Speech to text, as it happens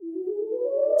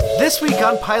This week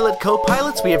on Pilot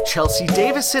Co-Pilots, we have Chelsea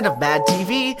Davison of Mad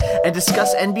TV and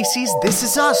discuss NBC's This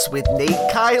Is Us with Nate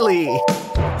Kiley.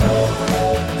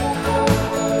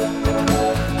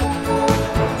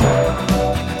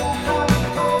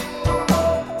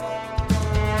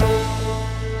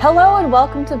 Hello and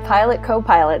welcome to Pilot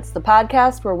Co-Pilots, the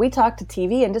podcast where we talk to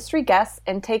TV industry guests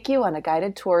and take you on a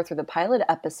guided tour through the pilot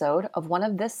episode of one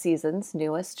of this season's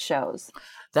newest shows.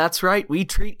 That's right, we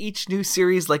treat each new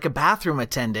series like a bathroom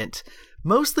attendant.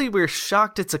 Mostly we're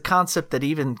shocked it's a concept that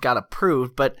even got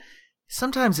approved, but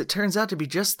sometimes it turns out to be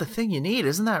just the thing you need,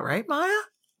 isn't that right, Maya?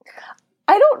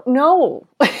 I don't know.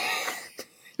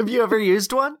 Have you ever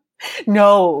used one?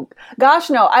 No. Gosh,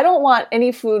 no. I don't want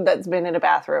any food that's been in a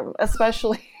bathroom,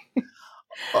 especially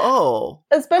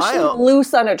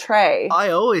loose on a tray.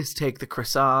 I always take the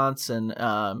croissants and,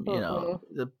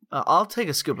 I'll take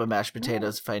a scoop of mashed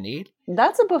potatoes if I need.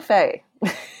 That's a buffet.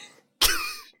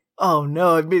 Oh,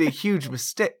 no, I've made a huge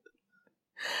mistake.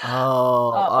 Oh,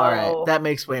 all right. That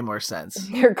makes way more sense.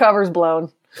 Your cover's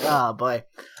blown. Oh, boy.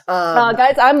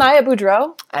 Guys, I'm Maya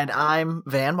Boudreau. And I'm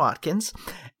Van Watkins.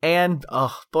 And,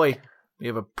 oh, boy, we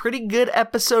have a pretty good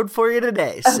episode for you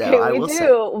today. So okay, we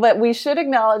do. But we should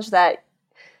acknowledge that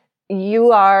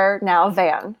you are now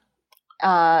Van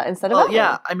instead of Evan.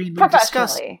 Yeah, I mean,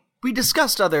 we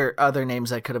discussed other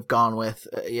names I could have gone with,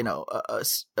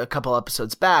 a couple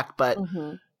episodes back. But,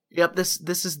 Yep, this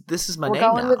is my name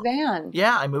now. We're going with Van.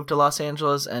 Yeah, I moved to Los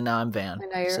Angeles, and now I'm Van.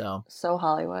 And now you're so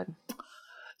Hollywood.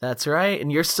 That's right,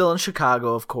 and you're still in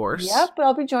Chicago, of course. Yep, but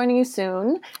I'll be joining you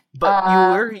soon.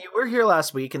 But you were here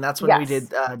last week, and that's when we did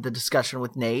the discussion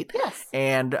with Nate. Yes,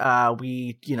 and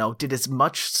we did as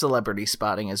much celebrity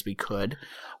spotting as we could.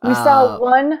 We saw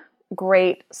one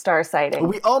great star sighting.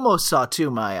 We almost saw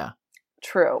two, Maya.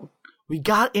 True. We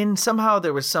got in somehow.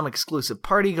 There was some exclusive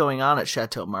party going on at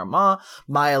Chateau Marmont.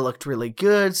 Maya looked really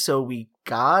good, so we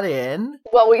got in.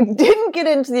 Well, we didn't get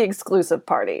into the exclusive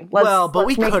party. Let's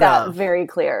we make could that have. very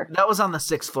clear. That was on the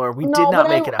 6th floor. We did not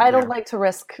make it up I there. don't like to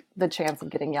risk the chance of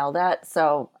getting yelled at,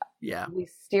 so we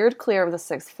steered clear of the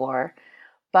 6th floor.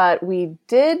 But we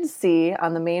did see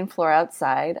on the main floor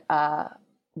outside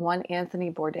one Anthony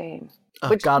Bourdain,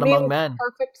 which God among men.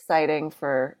 Perfect sighting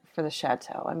for the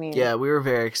chateau. I mean, yeah, we were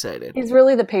very excited. He's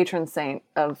really the patron saint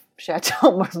of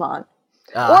Chateau Marmont,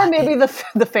 or maybe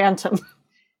the Phantom.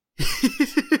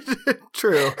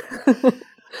 True.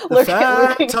 The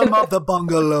Phantom of the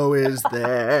bungalow is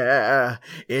there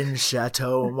in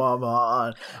Chateau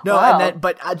Marmont. No, wow.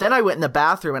 Then I went in the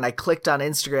bathroom and I clicked on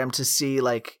Instagram to see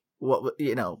I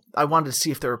wanted to see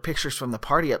if there were pictures from the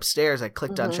party upstairs. I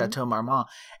clicked on Chateau Marmont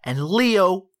and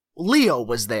Leo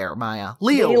was there, Maya.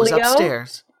 Leo was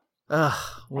upstairs. Ugh,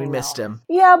 we missed him.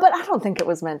 Yeah, but I don't think it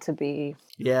was meant to be.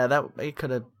 Yeah, it could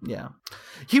have. Yeah,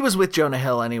 he was with Jonah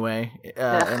Hill anyway in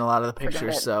a lot of the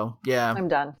pictures. So yeah, I'm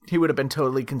done. He would have been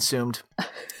totally consumed.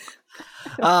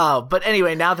 But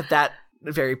anyway, now that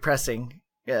very pressing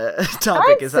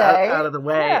topic is out of the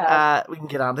way, we can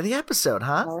get on to the episode,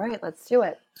 huh? All right, let's do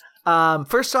it.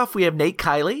 First off, we have Nate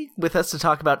Kiley with us to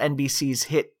talk about NBC's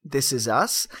hit This Is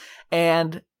Us,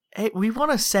 and hey, we want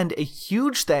to send a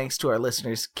huge thanks to our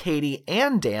listeners, Katie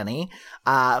and Danny,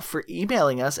 for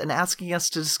emailing us and asking us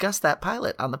to discuss that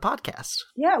pilot on the podcast.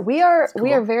 Yeah, we are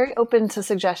very open to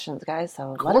suggestions, guys.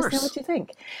 So let us know what you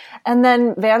think. And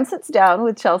then Van sits down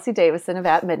with Chelsea Davison of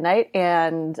At Midnight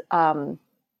and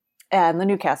the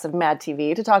new cast of Mad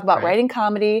TV to talk about writing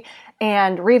comedy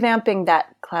and revamping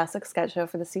that classic sketch show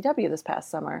for the CW this past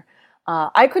summer.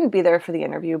 I couldn't be there for the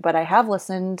interview, but I have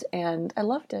listened and I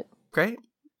loved it. Great.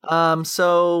 Maya,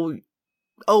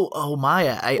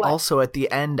 also at the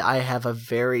end, I have a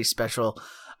very special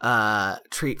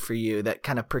treat for you that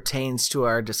kind of pertains to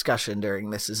our discussion during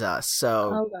This Is Us.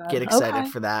 So get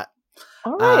excited for that.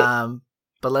 All right.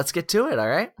 But let's get to it. All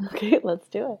right. Okay, let's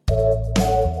do it.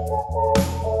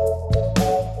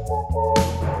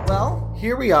 Well,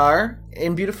 here we are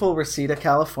in beautiful Reseda,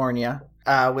 California.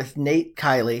 With Nate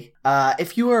Kiley.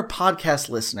 If you are a podcast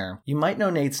listener, you might know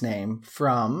Nate's name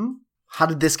from How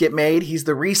Did This Get Made? He's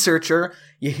the researcher.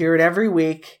 You hear it every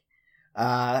week.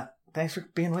 Thanks for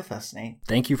being with us, Nate.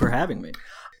 Thank you for having me.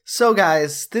 So,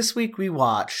 guys, this week we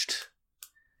watched.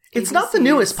 It's not the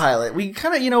newest pilot. We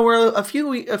kind of, we're a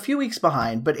few weeks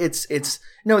behind, but it's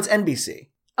NBC.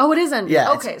 Oh, it is NBC.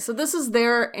 Yeah, okay, so this is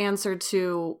their answer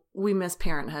to We Miss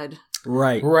Parenthood.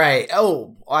 Right.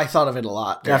 Oh, I thought of it a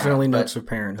lot. Definitely notes of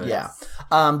Parenthood. Yeah.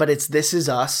 But it's This Is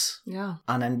Us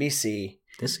on NBC.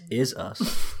 This is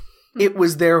us. It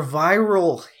was their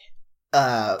viral.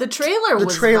 The trailer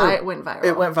went viral.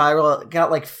 It went viral. It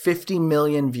got like 50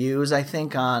 million views, I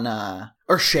think, on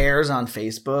or shares on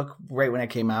Facebook right when it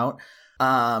came out.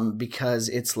 because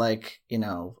it's like,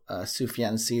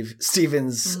 Sufjan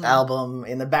Stevens' album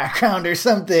in the background or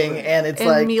something, and it's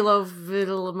like Milo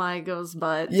Vitiligo's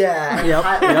butt. Yeah, yep.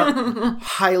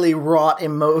 Highly wrought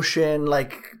emotion,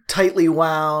 like tightly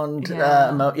wound.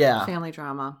 Family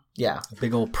drama. Yeah,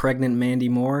 big old pregnant Mandy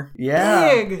Moore.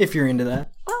 Yeah, big. If you're into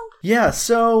that. Well, yeah.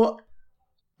 So,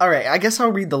 all right, I guess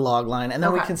I'll read the log line, and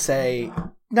then we can say,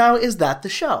 now is that the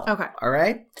show? Okay. All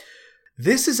right.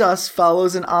 This Is Us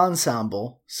follows an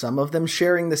ensemble, some of them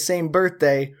sharing the same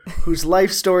birthday, whose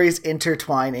life stories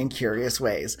intertwine in curious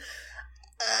ways.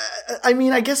 I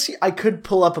mean, I guess I could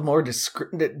pull up a more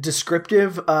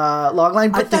descriptive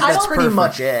logline, but that's pretty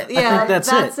much it. Yeah, I think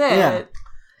that's it. Yeah.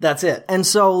 That's it. And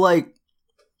so, like,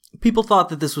 people thought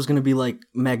that this was going to be like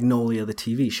Magnolia, the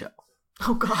TV show.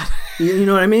 Oh, God. You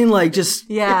know what I mean? Like, just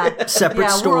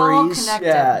separate stories. We're all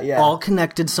connected. All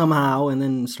connected somehow, and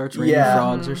then starts raining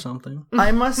frogs or something.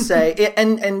 I must say,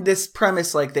 and this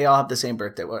premise, like, they all have the same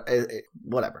birthday,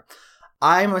 whatever.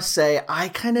 I must say, I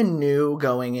kind of knew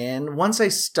going in. Once I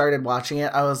started watching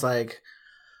it, I was like,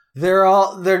 they're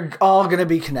all going to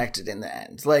be connected in the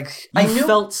end. Like, I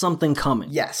felt something coming.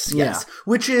 Yes.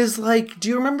 Which is like, do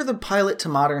you remember the pilot to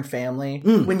Modern Family?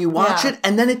 When you watch it,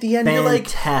 and then at the end you're like,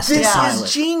 this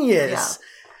is genius. Yeah.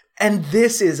 And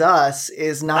This Is Us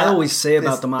is not. I always say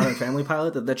about the Modern Family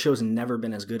pilot that show's never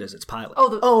been as good as its pilot.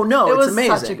 Oh no, it's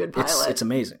amazing. Such a good pilot. It's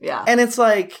amazing. Yeah. And it's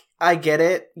like, I get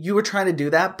it. You were trying to do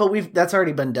that, but that's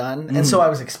already been done, and so I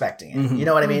was expecting it. You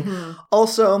know what I mean?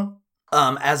 Also,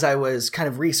 as I was kind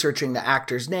of researching the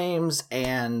actors' names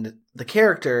and the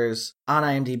characters on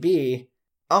IMDb,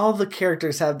 all the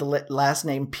characters have the last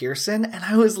name Pearson, and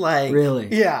I was like, really?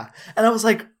 Yeah. And I was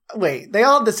like, wait, they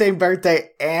all have the same birthday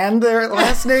and their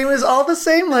last name is all the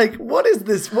same? Like, what is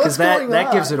this? What's going on?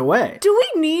 That gives it away. Do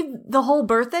we need the whole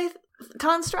birthday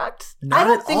construct? Not I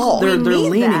don't at think all. They're need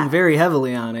leaning that. very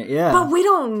heavily on it, yeah. But we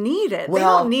don't need it. Well,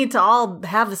 they don't need to all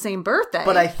have the same birthday.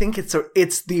 But I think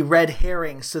it's the red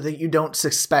herring so that you don't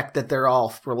suspect that they're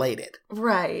all related.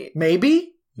 Right.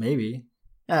 Maybe?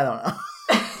 I don't know.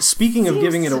 Speaking of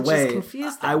giving it to just away,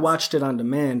 confuse I things. watched it on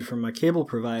demand from my cable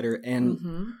provider,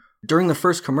 and during the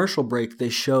first commercial break, they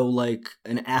show like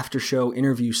an after-show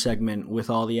interview segment with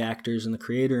all the actors and the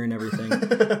creator and everything,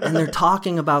 and they're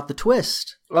talking about the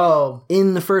twist. Oh.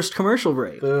 In the first commercial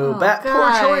break. Boo.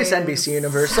 Poor choice, NBC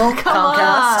Universal.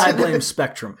 Comcast. I blame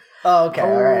Spectrum. Oh, okay.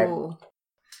 All right.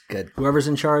 Good. Whoever's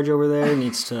in charge over there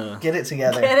needs to get it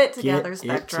together. Get it together,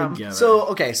 Spectrum.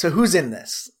 So who's in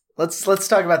this? Let's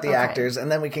talk about the actors,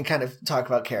 and then we can kind of talk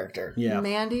about character. Yeah.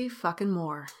 Mandy fucking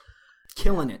Moore.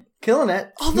 Killing it.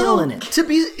 Although,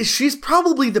 she's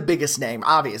probably the biggest name,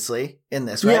 obviously, in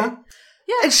this, right? Yeah.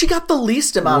 And she got the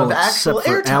least amount of actual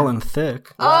airtime. Alan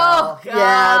Thicke. Oh, God.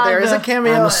 Yeah, there is a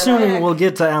cameo. I'm assuming we'll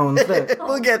get to Alan Thicke.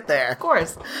 We'll get there. Of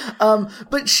course.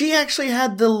 But she actually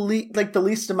had the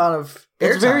least amount of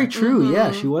airtime. It's very true,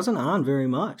 yeah. She wasn't on very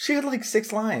much. She had like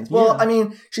 6 lines. Well, I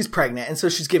mean, she's pregnant, and so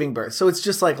she's giving birth. So it's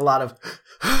just like a lot of,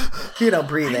 breathing and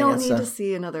stuff. I don't need to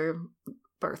see another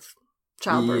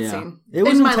childbirth scene. It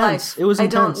was in intense. My life. It was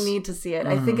intense. I don't need to see it.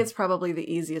 I think it's probably the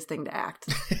easiest thing to act.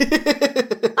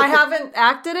 I haven't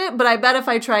acted it, but I bet if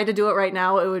I tried to do it right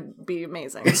now, it would be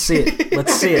amazing. Let's see it.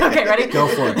 Okay, ready? Go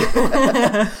for it.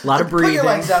 A lot of breathing. Put your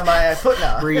legs on my foot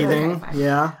now. Breathing.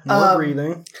 Yeah. More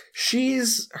breathing.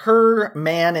 Her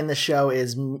man in the show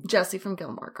is Jesse from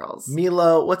Gilmore Girls.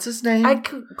 Milo, what's his name? I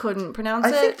couldn't pronounce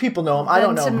it. I think people know him. I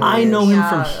don't know him. I know him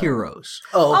from Heroes.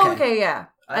 Oh, okay. Oh, okay, yeah.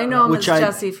 I know him as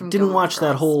Jesse from Gilmore didn't watch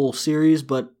Girls. that whole series,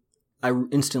 but I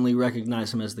instantly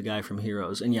recognized him as the guy from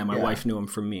Heroes. And my wife knew him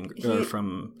from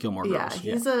from Gilmore Girls.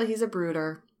 Yeah, he's a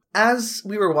brooder. As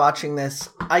we were watching this,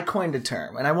 I coined a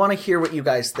term, and I want to hear what you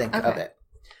guys think of it.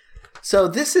 So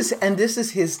this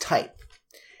is his type.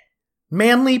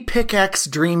 Manly pickaxe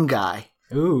dream guy.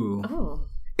 Ooh.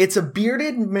 It's a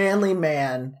bearded, manly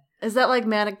man. Is that like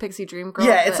Manic Pixie Dream Girl?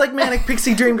 Yeah, it's like Manic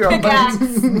Pixie Dream Girl, but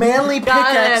it's manly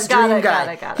pickaxe dream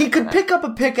guy. He could pick up a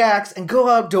pickaxe and go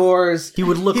outdoors. He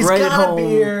would look He's right got at home, a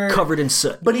beard, covered in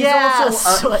soot. But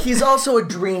he's also a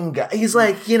dream guy. He's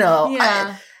like,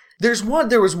 there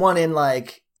was one in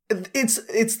like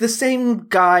it's the same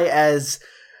guy as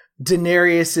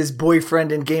Daenerys'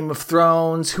 boyfriend in Game of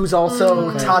Thrones, who's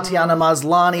also Tatiana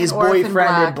Maslany's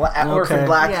boyfriend in Orphan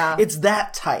Black. Yeah. It's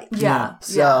that type. Yeah.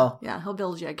 So yeah, he'll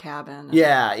build you a cabin.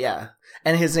 Yeah.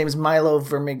 And his name's Milo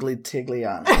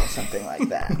Vermigliano or something like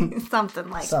that.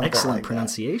 Something like that. Excellent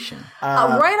pronunciation.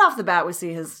 Right off the bat, we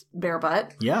see his bare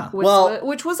butt. Yeah.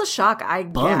 Which was a shock. I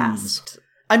gasped.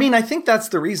 I mean, I think that's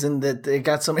the reason that it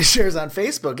got so many shares on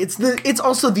Facebook. It's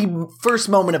also the first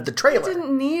moment of the trailer. I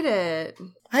didn't need it.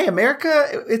 Hey,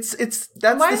 America, that's Why the did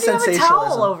you have a sensationalism.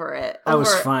 towel over it? I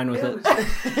was fine with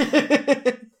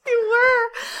it. You were.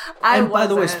 And by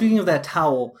the way, speaking of that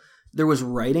towel, there was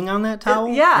writing on that towel.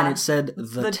 Yeah. And it said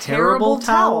the terrible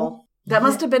towel. That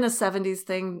must have been a 70s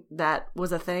thing that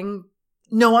was a thing.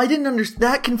 No, I didn't understand.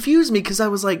 That confused me because I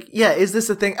was like, yeah, is this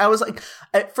a thing? I was like,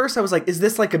 at first I was like, is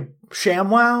this like a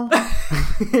ShamWow?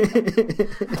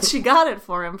 She got it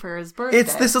for him for his birthday.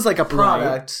 This is like a product.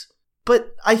 Right.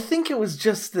 But I think it was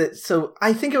just that. So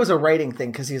I think it was a writing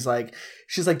thing because she's like,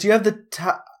 do you have the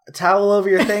towel over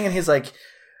your thing? And he's like,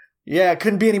 yeah, it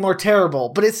couldn't be any more terrible.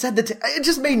 But it said it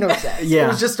just made no sense. Yeah. It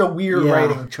was just a weird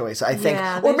writing choice, I think.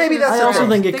 Yeah, or maybe that's. I also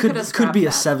think it could be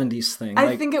a 70s thing.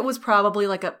 I think it was probably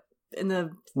like in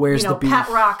the where's the beef? Pat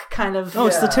Rock kind of. Oh,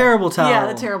 it's the terrible towel. Yeah,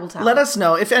 the terrible towel. Let us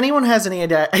know if anyone has any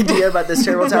idea about this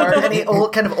terrible towel. Or any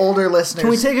kind of older listeners. Can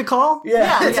we take a call?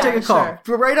 Yeah, let's take a call.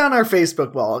 Sure. Right on our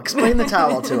Facebook wall. Explain the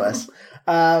towel to us.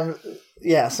 So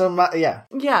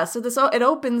this it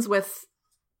opens with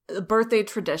a birthday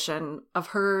tradition of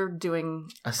her doing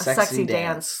a sexy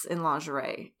dance in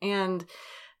lingerie, and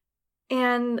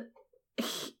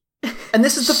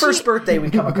this is the first birthday we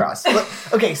come across.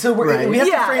 Okay, so we have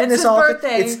to frame this all.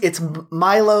 Birthday. It's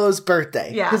Milo's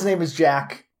birthday. Yeah. His name is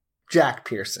Jack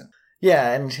Pearson.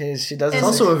 Yeah, and she does. It's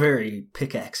also a very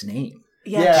pickaxe name.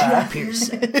 Yeah. Jack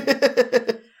Pearson.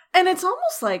 And it's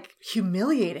almost like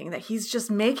humiliating that he's just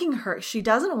making her. She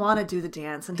doesn't want to do the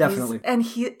dance, and definitely,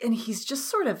 he's just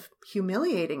sort of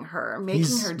humiliating her,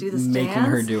 making her do this dance. Making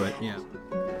her do it. Yeah.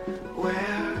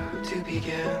 Where to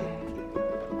begin?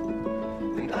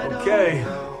 Okay,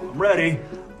 I'm ready.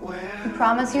 You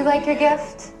promise you like your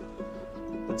gift?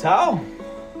 The towel?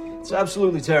 It's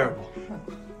absolutely terrible.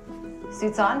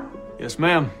 Suits on? Yes,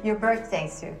 ma'am. Your birthday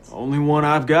suit. Only one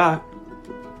I've got.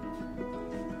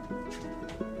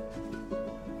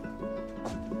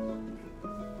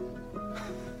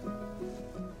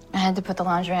 I had to put the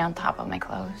lingerie on top of my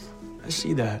clothes. I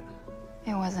see that.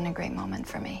 It wasn't a great moment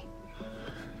for me.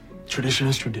 Tradition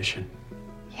is tradition.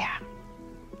 Yeah.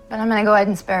 But I'm gonna go ahead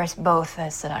and spare us both a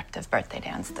seductive birthday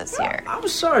dance this year. I'm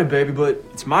sorry, baby, but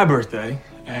it's my birthday,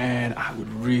 and I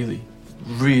would really,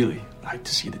 really like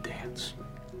to see the dance.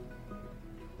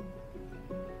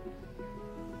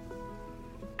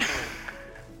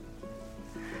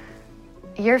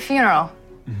 Your funeral.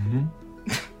 Mm-hmm.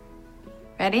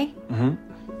 Ready? Mm-hmm.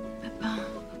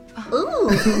 Ooh.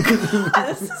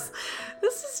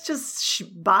 This is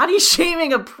just body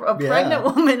shaming a pregnant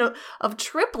woman of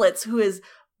triplets who is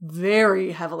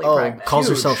very heavily pregnant. Calls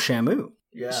herself Shamu.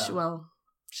 Yeah.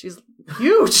 She's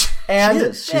huge.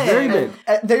 And she's very big.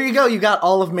 There you go. You got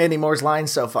all of Mandy Moore's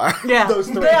lines so far. Yeah. Those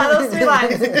three. Yeah, those 3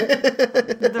 lines.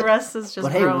 The rest is just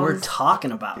But hey, we're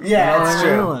talking about it. Yeah, it's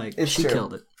true. Like, she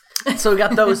killed it. So we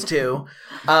got those two.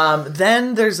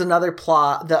 Then there's another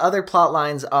plot. The other plot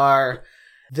lines are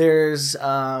there's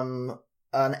an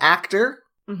actor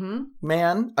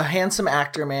man, a handsome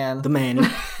actor man. The Manny.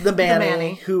 The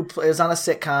Manny, who is on a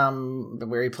sitcom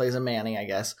where he plays a Manny, I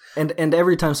guess. And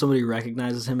every time somebody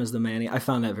recognizes him as the Manny, I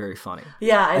found that very funny.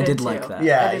 Yeah, I did like that.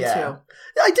 Yeah, I did too.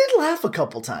 I did laugh a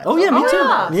couple times. Oh yeah, me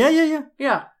too. Yeah.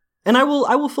 Yeah. And I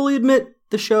will fully admit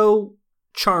the show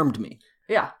charmed me.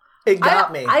 Yeah. It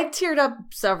got me. I teared up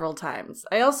several times.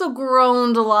 I also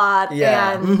groaned a lot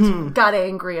and got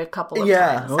angry a couple of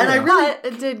times. But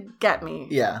it did get me.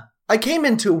 Yeah. I came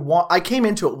into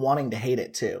it wanting to hate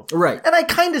it too. Right. And I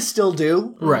kind of still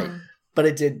do. Right.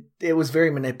 But it was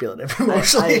very manipulative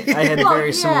emotionally. I had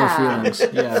very similar feelings.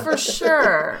 Yeah. For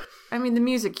sure. I mean, the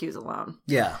music cues alone.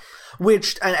 Yeah.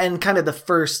 Which, and kind of the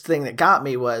first thing that got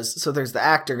me was, so there's the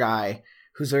actor guy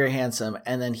who's very handsome,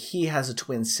 and then he has a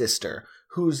twin sister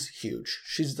who's huge.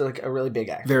 She's like a really big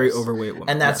actress. Very overweight woman.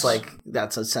 And that's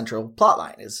that's a central plot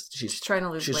line is she's trying to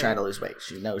lose weight. She's trying to lose weight.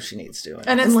 She knows she needs to.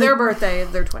 And it's their birthday.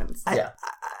 They're twins.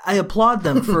 I applaud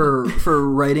them for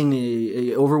writing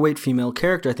a overweight female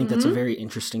character. I think that's a very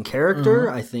interesting character.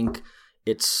 I think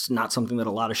it's not something that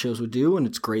a lot of shows would do, and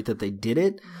it's great that they did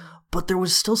it. But there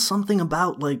was still something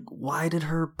about, like, why did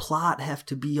her plot have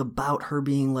to be about her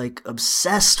being, like,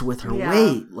 obsessed with her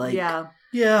weight? Like,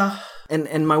 yeah.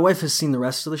 And my wife has seen the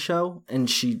rest of the show, and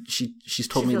she's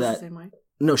told me that. The same way?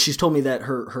 No, she's told me that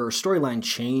her storyline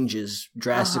changes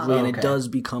drastically, and it does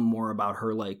become more about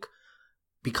her, like,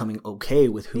 becoming okay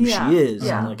with who she is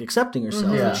and, like, accepting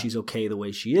herself, that she's okay the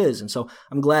way she is. And so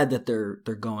I'm glad that they're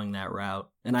going that route.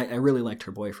 And I really liked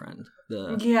her boyfriend,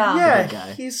 the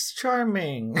guy. He's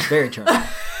charming. Very charming.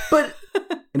 But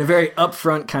in a very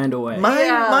upfront kind of way.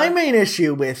 My main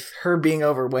issue with her being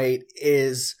overweight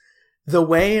is the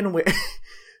way in which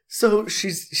so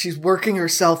she's working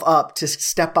herself up to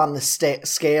step on the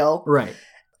scale. Right.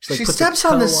 She steps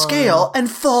on the scale and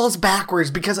falls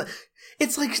backwards because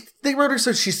it's like they wrote her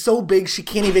so she's so big she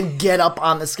can't even get up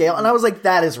on the scale. And I was like,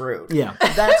 that is rude. Yeah.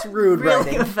 That's rude really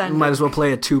writing. Offended. Might as well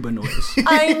play a tuba noise.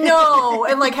 I know.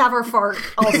 And like have her fart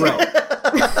also.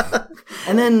 Right.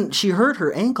 And then she hurt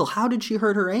her ankle. How did she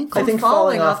hurt her ankle? I think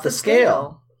falling off the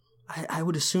scale. I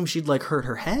would assume she'd like hurt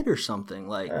her head or something.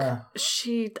 Like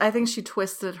I think she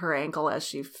twisted her ankle as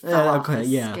she fell off the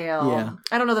scale. Yeah.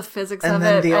 I don't know the physics And of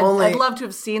then it. I'd love to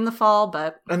have seen the fall,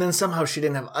 but and then somehow she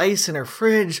didn't have ice in her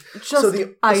fridge. Just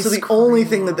ice the cream. only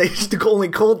thing the only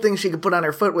cold thing she could put on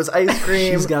her foot was ice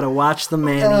cream. she's got to watch the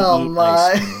man eat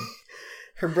ice cream.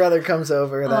 Her brother comes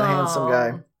over, that handsome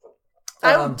guy.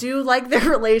 I do like their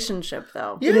relationship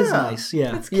though. Yeah. It is nice.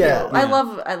 Yeah. It's cute. Yeah. I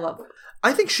love it.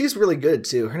 I think she's really good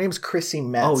too. Her name's Chrissy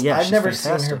Metz. Oh, yeah, I've she's never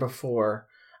fantastic. seen her before.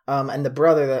 And the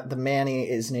brother, the Manny,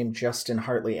 is named Justin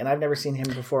Hartley, and I've never seen him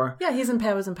before. Yeah, he's in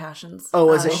Powers and Passions.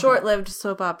 Oh, is he? Short-lived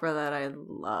soap opera that I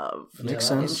loved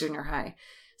Makes in sense. junior high.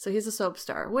 So he's a soap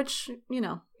star, which, he's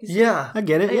I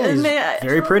get it. Yeah, he's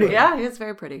very pretty. Yeah, he is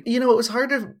very pretty. You know, it was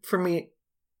hard for me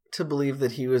to believe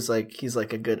that he's like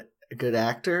a good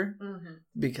actor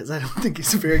because I don't think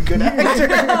he's a very good actor.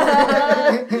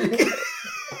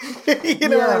 You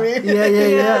know what I mean?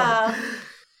 Yeah.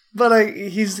 But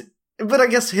I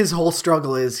guess his whole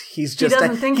struggle is he's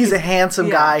a handsome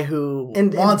guy who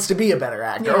wants to be a better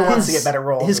actor or wants to get better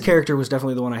roles. His character was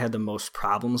definitely the one I had the most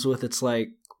problems with. It's like,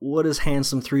 what does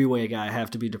handsome three-way guy have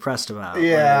to be depressed about?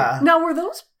 Yeah. Like, Now, were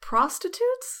those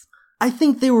prostitutes? I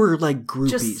think they were like groupies.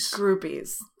 Just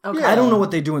groupies. Okay. Yeah. I don't know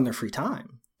what they do in their free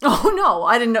time. Oh no,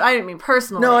 I didn't know. I didn't mean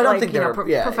personally. No, I don't think they were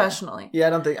professionally.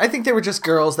 Yeah, I think they were just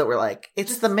girls that were like,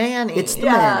 it's the Manny. It's the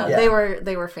Yeah, man.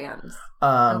 they were fans.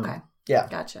 Okay. Yeah.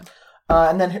 Gotcha.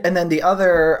 And then the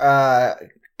other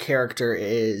character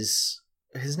is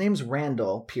his name's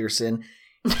Randall Pearson.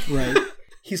 Right.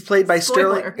 He's played by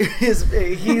Spoiler.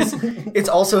 Sterling. It's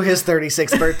also his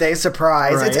 36th birthday.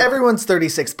 Surprise! Right. It's everyone's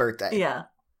 36th birthday. Yeah.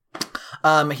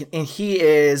 And he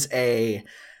is a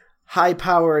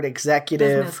high-powered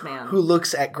executive Businessman. who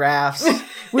looks at graphs.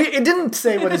 It didn't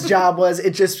say what his job was.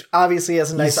 It just obviously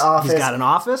has a nice office. He's got an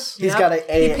office. He's got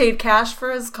He paid cash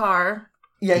for his car.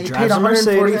 Yeah, he paid drives a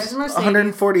Mercedes.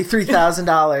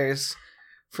 $143,000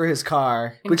 for his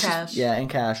car. In cash. In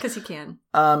cash. Because he can.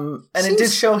 And it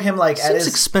did show him like at Seems his...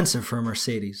 expensive for a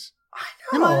Mercedes.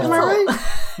 Am I right?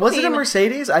 Was it a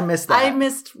Mercedes? I missed that. I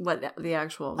missed what the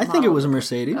actual I think it was a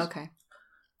Mercedes. Okay.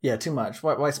 Yeah, too much.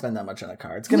 Why spend that much on a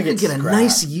car? It's going to You get could get a scrapped.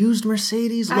 nice used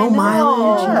Mercedes, I low know.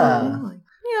 mileage. Yeah.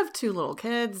 You have 2 little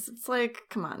kids. It's like,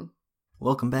 come on.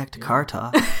 Welcome back to Car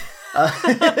Talk.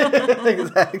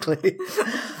 Exactly.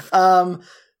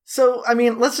 So, I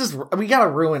mean, we got to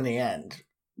ruin the end.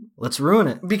 Let's ruin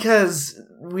it. Because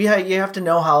you have to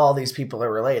know how all these people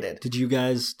are related. Did you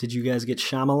guys get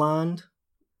Shyamalan?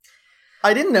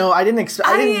 I didn't know. I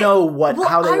didn't know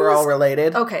how they were all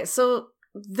related. Okay, so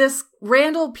this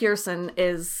Randall Pearson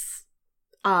is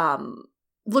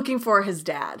looking for his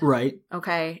dad. Right.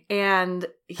 Okay, and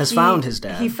Has found his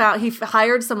dad. He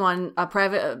hired someone, a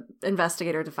private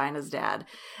investigator, to find his dad,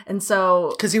 and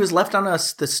so Because he was left on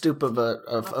the stoop of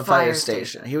a fire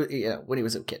station. When he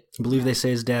was a kid. I believe they say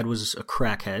his dad was a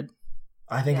crackhead.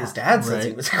 I think his dad says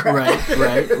he was crack.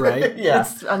 Right. Yeah.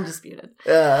 it's undisputed.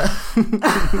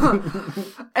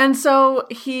 And so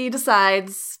he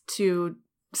decides to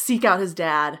seek out his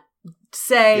dad,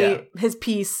 say his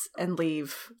piece, and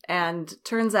leave. And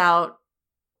turns out,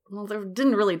 well, there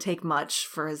didn't really take much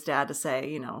for his dad to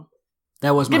say,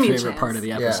 That was my Give me a favorite part chance. of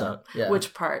the episode. Yeah.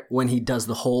 which part? When he does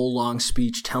the whole long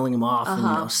speech telling him off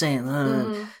and saying,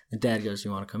 the dad goes,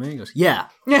 "You want to come in?" He goes, "Yeah."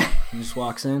 Yeah. He just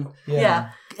walks in. Yeah.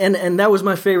 And that was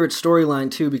my favorite storyline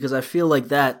too, because I feel like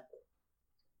that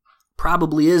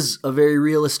probably is a very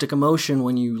realistic emotion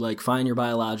when you like find your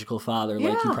biological father.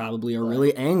 Like you probably are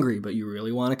really angry, but you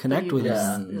really want to connect with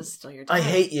him. It's still your dad. I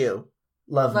hate you.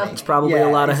 Love me. It's probably a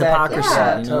lot of hypocrisy.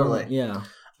 Yeah, you know? totally. Yeah.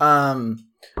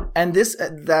 And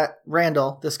that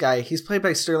Randall, this guy, he's played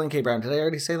by Sterling K. Brown. Did I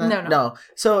already say that? No.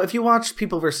 So if you watched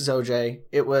People vs. OJ,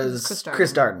 it was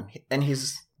Chris Darden. And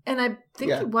And I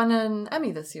think he won an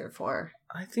Emmy this year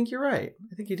I think you're right.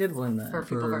 I think he did win that. for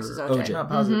People vs. OJ. OJ. Not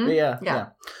positive, but Yeah. yeah.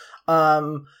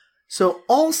 So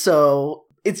also,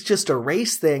 it's just a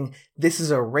race thing. This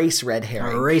is a race red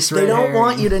herring. They don't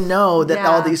want you to know that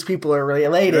all these people are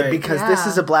related because this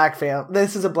is a black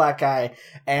this is a black guy,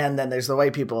 and then there's the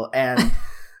white people, and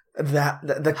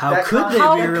How could they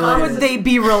be related? How would they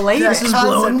be related? This is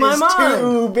blowing my mind.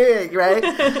 Too big, right?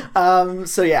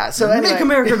 So anyway. Make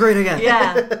America great again.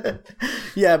 Yeah.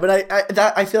 Yeah, but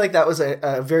I feel like that was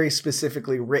a very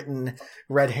specifically written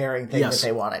red herring thing that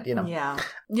they wanted, you know?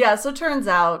 Yeah, so it turns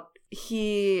out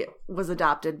he was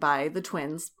adopted by the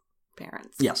twins'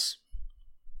 parents. Yes.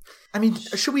 I mean,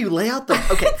 should we lay out the...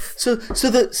 Okay, so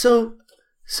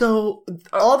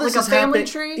all this like is a family happening...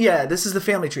 tree? Yeah, this is the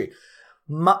family tree.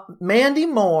 Mandy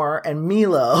Moore and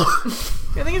Milo...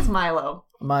 I think it's Milo.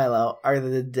 Milo are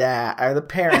the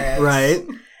parents. Right.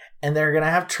 And they're going to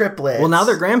have triplets. Well, now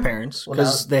they're grandparents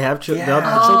because they have the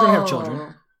children have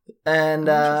children. And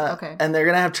and they're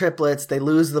going to have triplets. They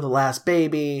lose the last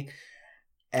baby.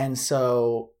 And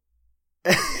so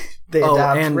they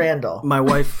adopt Randall. My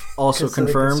wife also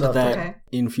confirmed that Okay.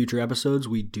 in future episodes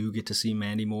we do get to see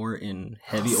Mandy Moore in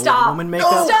heavy old woman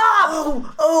makeup.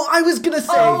 Stop! Oh, I was gonna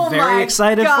say very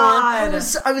excited for. I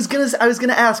was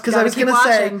gonna ask because I was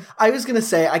gonna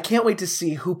say I can't wait to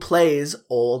see who plays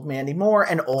old Mandy Moore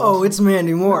and old. Oh, it's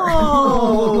Mandy Moore.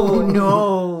 Oh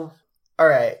no! All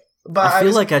right, but I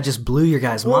feel like I just blew your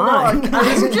guys' mind. No,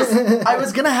 I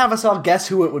was gonna have us all guess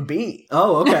who it would be.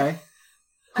 Oh, okay.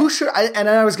 Who should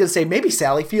I was going to say maybe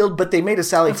Sally Field, but they made a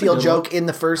Sally Field joke in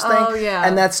the first thing. Oh, yeah.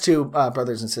 And that's two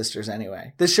brothers and sisters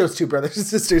anyway. This show's two brothers and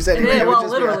sisters anyway. It is, well,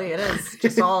 literally it is.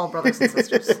 Just all brothers and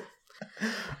sisters.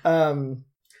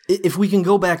 If we can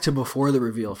go back to before the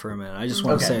reveal for a minute, I just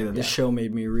want to say that this show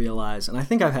made me realize, and I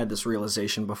think I've had this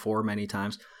realization before many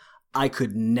times, I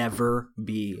could never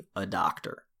be a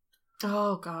doctor.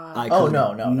 Oh, God. I could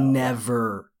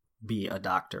never be a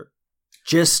doctor.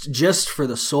 Just for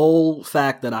the sole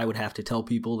fact that I would have to tell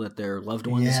people that their loved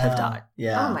ones have died.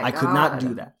 Yeah. Oh my I could God. not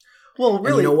do that. Well, really.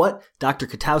 And you know what? Dr.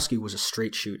 Katowski was a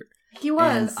straight shooter. He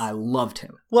was. And I loved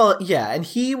him. Well, yeah, and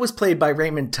he was played by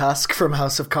Raymond Tusk from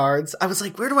House of Cards. I was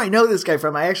like, where do I know this guy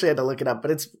from? I actually had to look it up,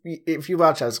 but it's if you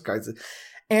watch House of Cards.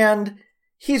 And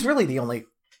he's really the only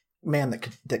man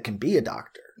that can be a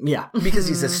doctor. Yeah. Because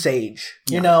he's a sage,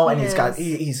 you know, and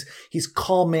he's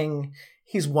calming.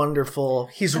 He's wonderful.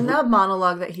 And that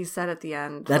monologue that he said at the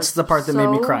end. That's the part that made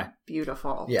me cry.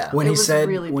 Beautiful. Yeah. When he said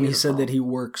that he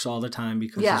works all the time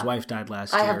because his wife died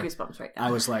last year. I have goosebumps right now.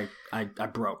 I was like, I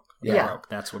broke. Yeah. I broke.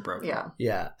 That's what broke me.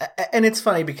 Yeah. And it's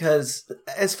funny because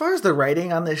as far as the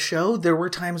writing on this show, there were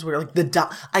times where like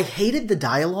I hated the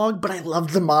dialogue, but I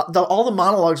loved all the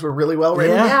monologues were really well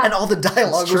written. Yeah. And all the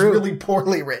dialogue was really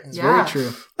poorly written. Yeah. Very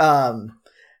true.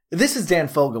 This is Dan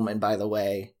Fogelman, by the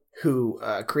way, who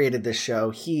created this show.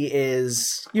 He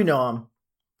is, you know him.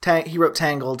 He wrote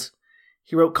Tangled.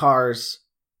 He wrote Cars.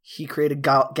 He created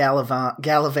Gallivant.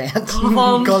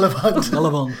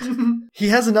 He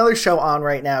has another show on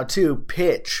right now, too,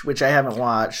 Pitch, which I haven't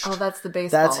watched. Oh, that's the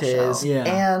baseball That's his. show. Yeah.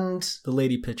 And the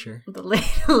lady pitcher. The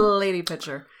lady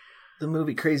pitcher. the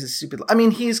movie Crazy Stupid Love. I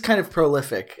mean, he's kind of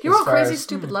prolific. He wrote Crazy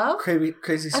Stupid Love? Crazy Stupid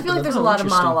Love. I feel like there's a lot of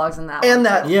monologues in that and one.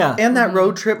 That, too. yeah. And that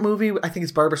road trip movie, I think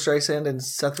it's Barbara Streisand and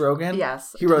Seth Rogen.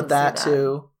 Yes. He wrote that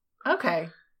too. Okay.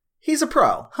 He's a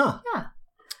pro. Huh. Yeah.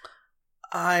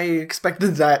 I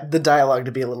expected the dialogue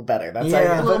to be a little better. That's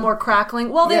a little more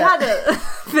crackling. Well, they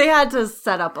had to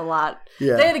set up a lot.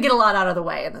 Yeah. They had to get a lot out of the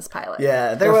way in this pilot.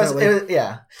 Yeah, They had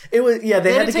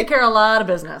to take care of a lot of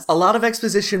business. A lot of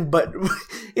exposition, but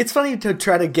it's funny to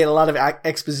try to get a lot of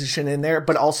exposition in there,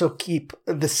 but also keep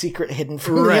the secret hidden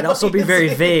from you. Right, also be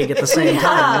very vague at the same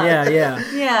time. Yeah.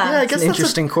 I guess it's an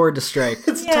interesting chord to strike.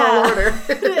 It's a tall order.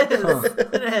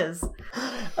 It is.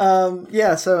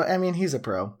 So I mean, he's a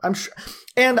pro. I'm sure,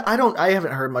 and I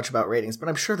haven't heard much about ratings, but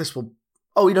I'm sure this will.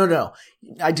 Oh, no.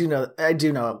 I do know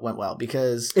it went well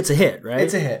because it's a hit, right?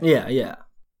 It's a hit. Yeah.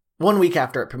 1 week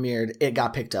after it premiered, it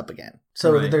got picked up again.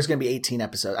 So there's going to be 18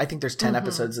 episodes. I think there's 10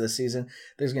 episodes this season.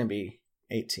 There's going to be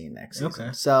 18 next season.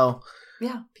 Okay. So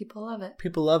yeah, people love it.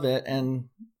 And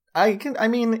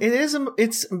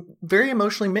it's very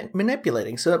emotionally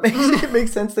manipulating. So it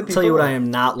makes sense that people tell you what I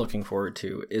am not looking forward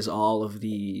to is all of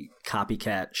the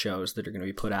copycat shows that are going to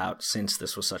be put out since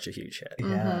this was such a huge hit.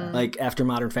 Yeah. Like after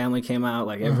Modern Family came out,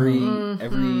 like every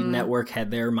network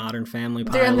had their Modern Family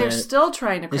pilot. And they're still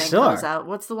trying to crank those out.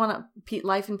 What's the one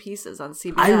Life in Pieces on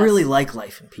CBS? I really like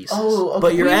Life in Pieces. Oh, okay.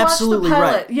 But you're absolutely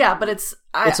right. Yeah, but it's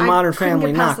a Modern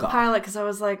Family knockoff. I couldn't get past the knockoff. pilot because I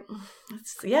was like,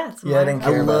 it's I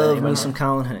love me some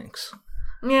Colin Hanks.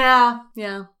 Yeah,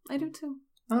 I do too.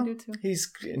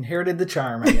 He's inherited the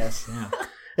charm, I guess. Yeah.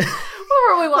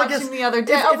 What were we watching the other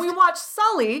day? We watched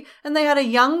Sully, and they had a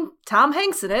young Tom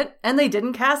Hanks in it, and they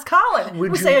didn't cast Colin.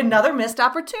 We say another missed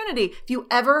opportunity. If you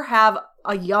ever have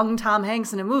a young Tom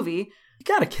Hanks in a movie, you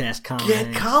gotta cast Colin.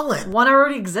 Get Colin. One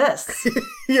already exists.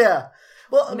 Yeah.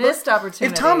 Well, missed opportunity.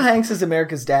 If Tom Hanks is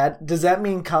America's dad, does that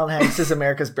mean Colin Hanks is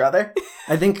America's brother?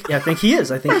 I think he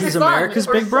is. I think he's America's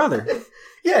big brother.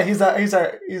 Yeah, he's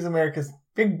America's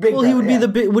big well, brother. He would be the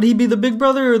big. Would he be the big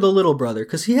brother or the little brother?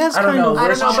 Because he has kind of. I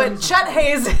don't know, but Chet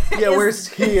Hayes. Where's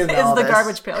he in all the this?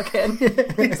 Garbage Pail Kid.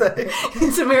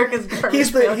 He's America's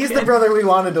Garbage Pail Kid. He's the brother we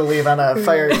wanted to leave on a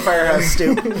firehouse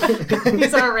stoop.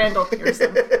 He's our Randall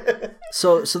Pearson.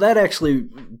 So that actually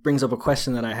brings up a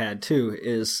question that I had too: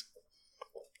 is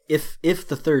if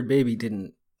the third baby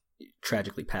didn't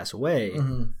tragically pass away,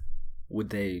 would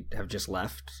they have just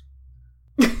left?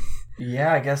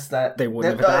 Yeah, I guess that they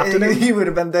wouldn't have adopted him. He would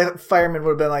have been. The fireman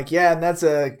would have been like, "Yeah, and that's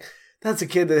a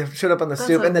kid that showed up on the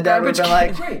stoop," and the dad would have been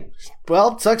like, "Great,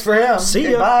 well, sucks for him.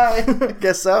 See ya. Bye."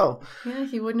 Guess so. Yeah,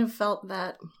 he wouldn't have felt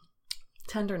that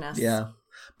tenderness. Yeah,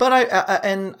 but I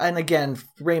and again,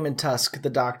 Raymond Tusk, the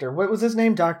doctor. What was his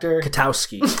name? Dr.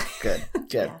 Katowski. Good.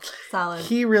 Yeah, solid.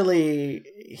 He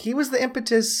was the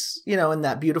impetus, in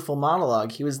that beautiful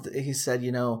monologue. He said,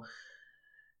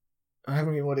 I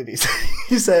mean, what did he say?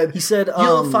 He said,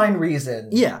 you'll find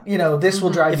reasons. Yeah. This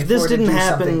will drive you forward to do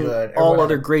something good. All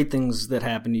other great things that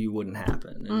happen to you wouldn't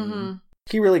happen. Mm-hmm.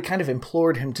 He really kind of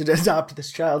implored him to adopt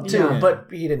this child too, but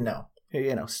he didn't know.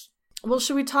 Well,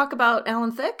 should we talk about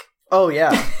Alan Thicke? Oh,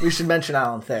 yeah. We should mention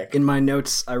Alan Thicke. In my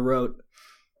notes, I wrote,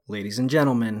 "Ladies and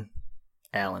gentlemen,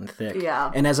 Alan Thicke."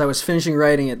 Yeah. And as I was finishing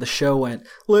writing it, the show went,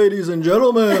 "Ladies and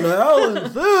gentlemen, Alan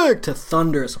Thicke," to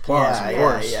thunderous applause, of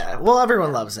course. Yeah. Well,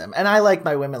 everyone loves him. And I like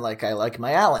my women like I like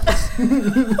my Allens.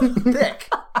 Thick.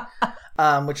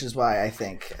 Which is why I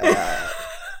think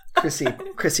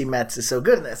Chrissy Metz is so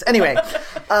good in this. Anyway.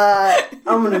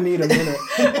 I'm going to need a minute.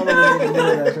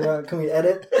 After that. Can we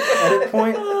edit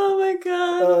point? Oh, my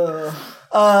God.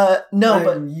 No,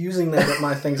 I'm using that at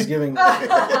my Thanksgiving.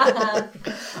 I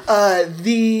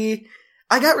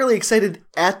got really excited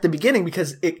at the beginning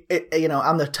because it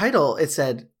on the title it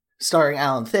said starring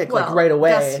Alan Thicke right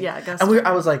away.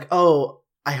 I was like, oh,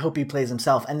 I hope he plays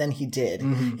himself, and then he did.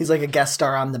 Mm-hmm. He's like a guest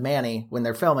star on The Manny when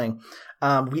they're filming.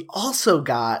 We also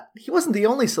he wasn't the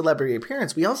only celebrity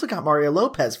appearance. We also got Mario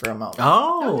Lopez for a moment.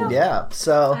 Oh, yeah.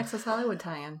 So Access Hollywood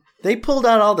tie-in. They pulled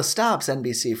out all the stops,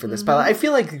 NBC, for this pilot. I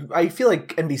feel like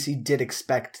NBC did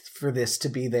expect for this to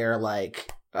be their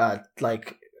like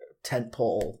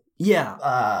tentpole.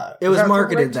 Yeah. It was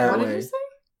marketed that way. What did you say?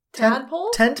 Tadpole?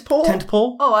 Tentpole?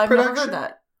 Tentpole? Oh, I've production? never heard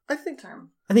that. I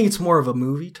think it's more of a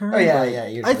movie term. Oh yeah.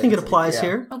 I think it applies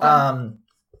here. Okay.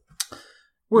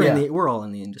 We're all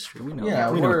in the industry. We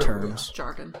know. We know terms.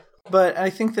 Jargon. But I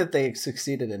think that they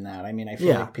succeeded in that. I mean, I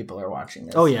feel like people are watching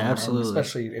this. Oh yeah, absolutely.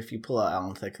 Especially if you pull out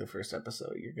Alan Thicke the first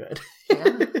episode, you're good.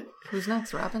 Yeah. Who's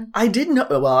next, Robin? I did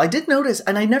notice,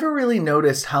 and I never really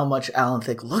noticed how much Alan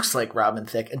Thicke looks like Robin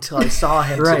Thicke until I saw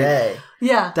him today.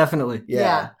 Yeah. Definitely.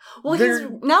 Yeah. Well,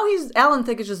 Alan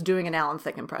Thicke is just doing an Alan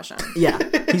Thicke impression. Yeah.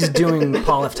 He's doing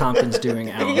Paul F. Tompkins doing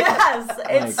Alan.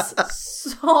 Yes.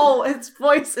 Its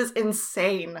voice is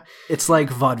insane. It's like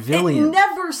vaudevillian. It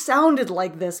never sounded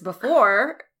like this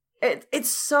before. He's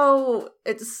still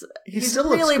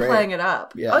really playing it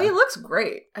up. Yeah. Oh, he looks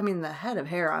great. I mean, the head of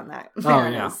hair on that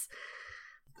man is...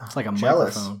 It's like a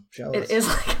microphone. It is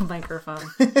like a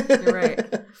microphone. You're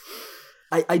right.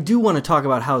 I do want to talk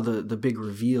about how the big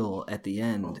reveal at the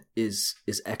end is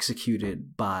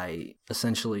executed by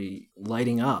essentially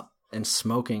lighting up and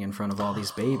smoking in front of all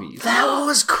these babies. That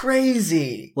was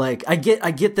crazy. Like I get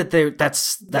that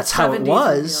that's how it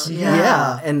was.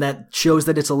 Yeah. And that shows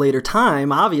that it's a later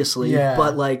time, obviously. Yeah.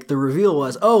 But like the reveal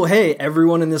was, oh hey,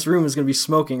 everyone in this room is gonna be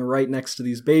smoking right next to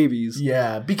these babies.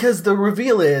 Yeah, because the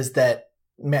reveal is that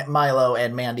Milo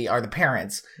and Mandy are the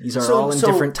parents. These are all in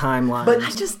different timelines. But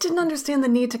I just didn't understand the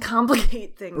need to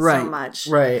complicate things so much.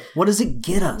 Right. What does it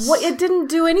get us? Well, it didn't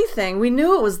do anything. We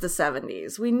knew it was the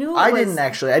 70s. We knew I didn't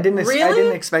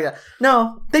expect that.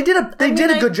 No, they did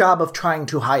a good job of trying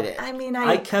to hide it. I mean,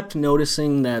 I kept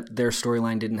noticing that their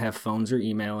storyline didn't have phones or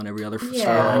email, and every other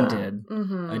storyline did.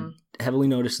 Mm-hmm. I heavily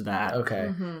noticed that. Okay.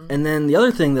 Mm-hmm. And then the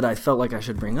other thing that I felt like I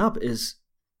should bring up is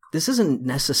this isn't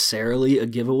necessarily a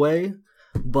giveaway,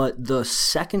 but the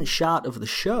second shot of the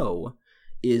show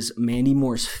is Mandy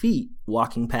Moore's feet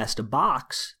walking past a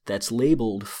box that's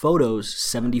labeled photos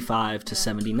 75 to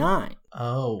 79.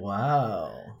 Oh,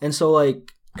 wow. And so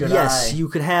like, Good eye. You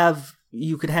could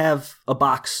have a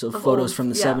box of photos from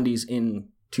the 70s in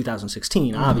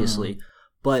 2016, obviously,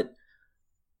 but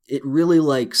it really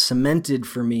like cemented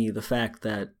for me the fact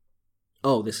that,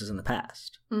 oh, this is in the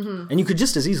past. Mm-hmm. And you could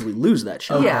just as easily lose that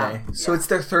shot. Okay. Yeah. So it's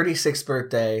their 36th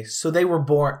birthday. So they were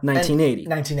born... 1980.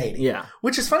 1980. Yeah.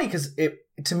 Which is funny because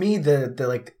to me, the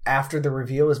like after the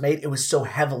reveal was made, it was so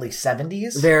heavily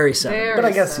 70s. Very 70s. But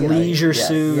I guess leisure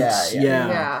suits.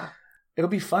 Yeah. It'll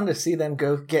be fun to see them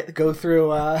go through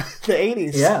the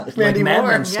 80s. Yeah, Mandy like Moore. Mad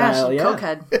Men style. Yeah.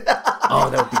 Cokehead. Oh,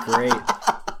 that would be great.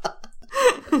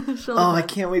 Oh, I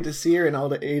can't wait to see her in all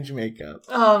the age makeup.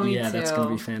 Oh, me too. Yeah, that's going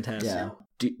to be fantastic. Yeah.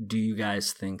 Do you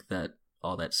guys think that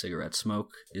all that cigarette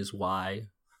smoke is why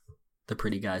the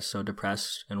pretty guy's so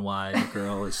depressed and why the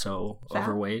girl is so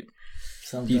overweight?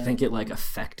 Do you think it like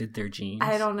affected their genes?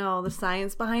 I don't know the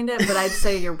science behind it, but I'd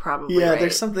say you're probably yeah, right.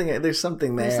 there's something there. There's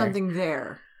something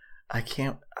there. I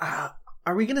can't.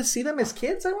 Are we going to see them as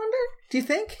kids, I wonder? Do you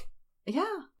think? Yeah.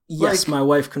 Yes, my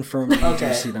wife confirmed that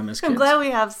you see them as kids. I'm glad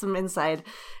we have some inside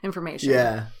information.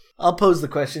 Yeah. I'll pose the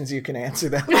questions. You can answer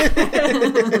them.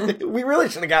 We really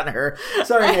should have gotten her.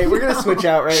 Sorry, Nate. We're going to switch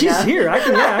out right now. She's here. I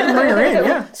can bring her in.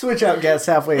 Yeah. Switch out guests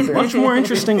halfway through. Much more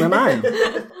interesting than I am.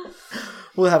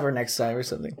 We'll have her next time or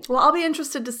something. Well, I'll be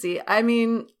interested to see. I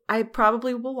mean, I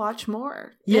probably will watch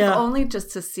more. Yeah. If only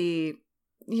just to see,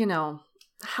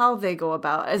 how they go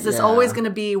about. Is this always going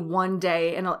to be one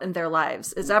day in their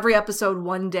lives? Is every episode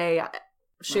one day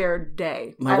shared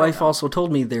day? My wife also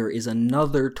told me there is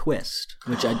another twist,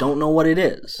 which I don't know what it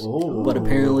is. Ooh. But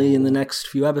apparently in the next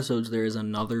few episodes there is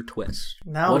another twist.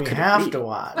 Now we have to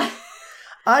watch.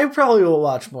 I probably will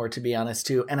watch more, to be honest,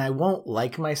 too, and I won't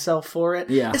like myself for it.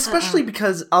 Yeah. Especially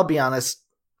because, I'll be honest,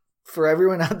 for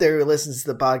everyone out there who listens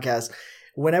to the podcast,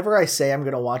 whenever I say I'm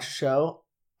going to watch a show,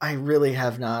 I really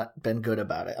have not been good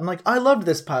about it. I'm like, I loved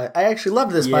this pilot. I actually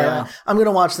loved this pilot. I'm going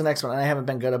to watch the next one, and I haven't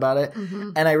been good about it.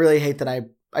 Mm-hmm. And I really hate that I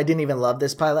didn't even love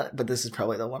this pilot, but this is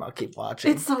probably the one I'll keep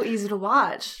watching. It's so easy to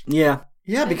watch. Yeah.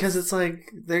 Yeah, because it's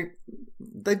like,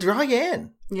 they draw you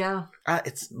in. Yeah.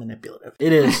 It's manipulative.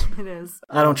 It is. It is.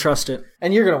 I don't trust it.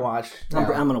 And you're going to watch. I'm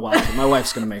going to watch it. My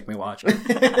wife's going to make me watch it.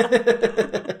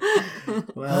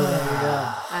 Well, there you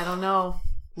go. I don't know.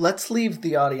 Let's leave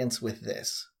the audience with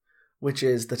this, which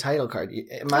is the title card.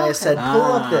 Maya said,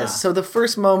 pull up this. So the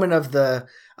first moment of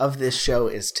this show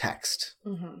is text.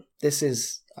 Mm-hmm. This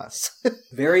is us.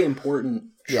 Very important,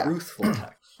 truthful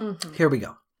text. Mm-hmm. Here we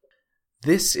go.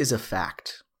 This is a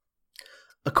fact.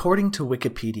 According to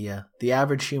Wikipedia, the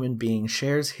average human being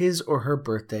shares his or her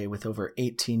birthday with over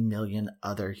 18 million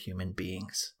other human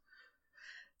beings.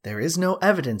 There is no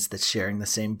evidence that sharing the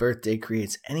same birthday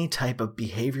creates any type of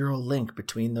behavioral link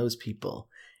between those people.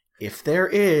 If there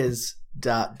is... ...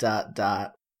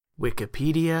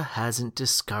 Wikipedia hasn't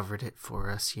discovered it for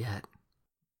us yet.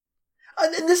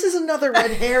 And this is another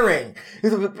red herring.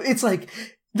 It's like...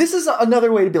 This is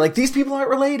another way to be like, these people aren't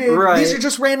related. Right. These are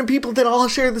just random people that all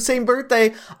share the same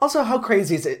birthday. Also, how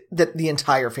crazy is it that the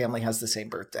entire family has the same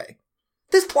birthday?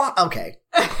 This plot... Okay.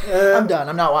 I'm done.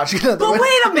 I'm not watching another one. But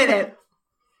wait a minute.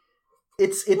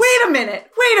 It's Wait a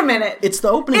minute. It's the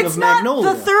opening of Magnolia.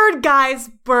 It's not the third guy's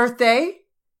birthday.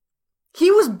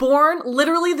 He was born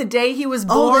literally the day he was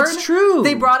born. Oh, that's true.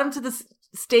 They brought him to the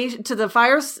station, to the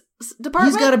fire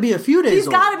department. He's got to be a few days older. He's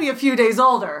got to be a few days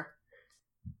older.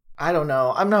 I don't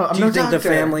know. I'm no Do you think doctor. the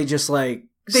family just like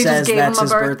says that's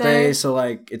his birthday, so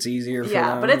like it's easier for them?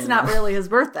 Yeah, but it's not really his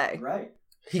birthday. Right.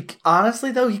 He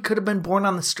honestly though, he could have been born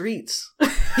on the streets. He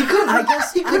could have. I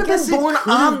guess he could have been born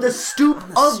on the stoop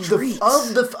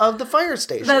of the fire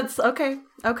station. That's okay.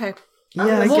 Okay.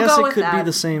 Yeah, I guess it could be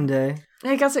the same day.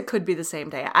 I guess it could be the same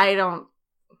day.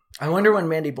 I wonder when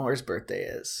Mandy Moore's birthday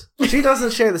is. She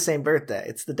doesn't share the same birthday.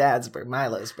 It's the dad's birthday,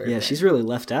 Milo's birthday. Yeah, she's really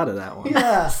left out of that one.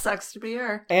 Yeah. Sucks to be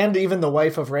her. And even the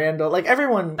wife of Randall. Like,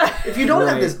 everyone, if you don't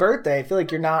have this birthday, I feel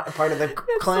like you're not a part of the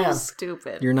clan. So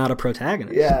stupid. You're not a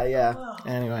protagonist. Yeah.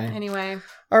 Anyway.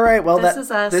 All right, well, this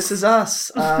is us. This is us.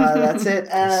 That's it.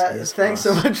 Thanks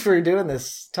so much for doing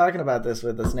this, talking about this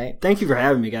with us, Nate. Thank you for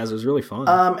having me, guys. It was really fun.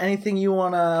 Anything you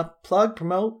want to plug,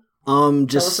 promote? Just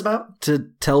tell us about?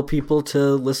 To tell people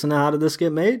to listen to How Did This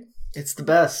Get Made. It's the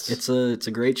best. It's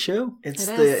a great show.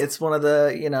 It's one of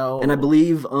the, And I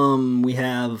believe we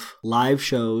have live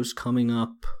shows coming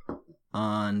up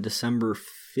on December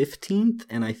 15th,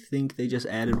 and I think they just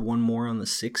added one more on the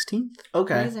 16th.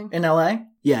 Okay. Amazing. In LA?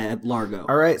 Yeah, at Largo.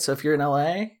 All right, so if you're in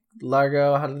LA,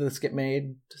 Largo, How Did This Get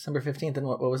Made? December 15th, and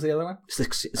what was the other one?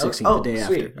 16th, the day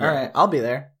sweet. after. All right, I'll be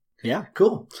there. Yeah.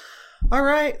 Cool. All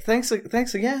right, thanks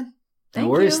again. No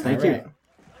worries, thank you.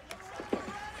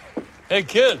 Hey,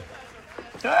 kid.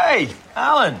 Hey,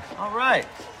 Alan. All right.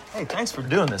 Hey, thanks for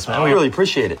doing this, man. We really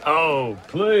appreciate it. Oh,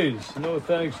 please. No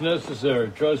thanks necessary.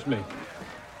 Trust me.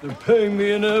 They're paying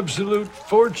me an absolute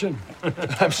fortune.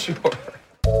 I'm sure.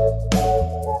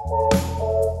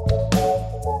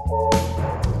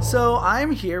 So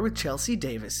I'm here with Chelsea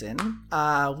Davison.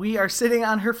 We are sitting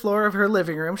on her floor of her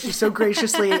living room. She so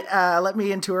graciously let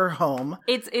me into her home.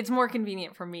 It's more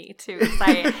convenient for me too,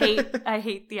 because I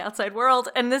hate the outside world,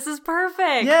 and this is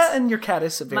perfect. Yeah, and your cat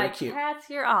is very cute. My cat's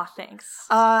here. Aw, thanks.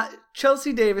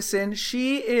 Chelsea Davison.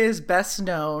 She is best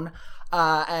known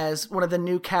as one of the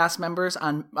new cast members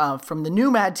on from the new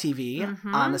Mad TV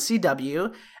on the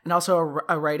CW, and also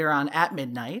a writer on At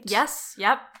Midnight. Yes.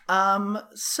 Yep.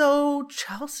 So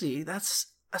Chelsea, that's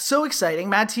so exciting.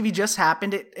 Mad TV just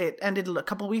happened. It ended a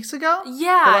couple weeks ago.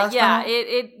 Yeah.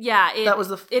 That was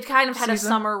it kind of had season? a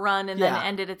summer run and then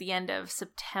ended at the end of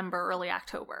September, early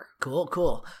October.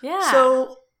 Cool. Yeah.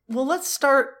 So, well, let's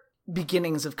start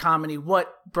beginnings of comedy.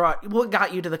 What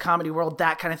got you to the comedy world?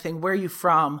 That kind of thing. Where are you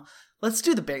from? Let's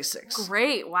do the basics.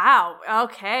 Great. Wow.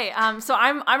 Okay. So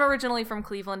I'm originally from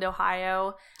Cleveland,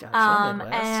 Ohio. Gotcha,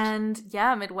 Midwest. And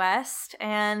Midwest.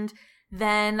 And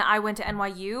then I went to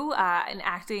NYU, an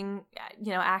acting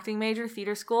major,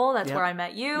 theater school. That's where I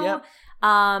met you. Yep.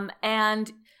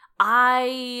 And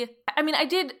I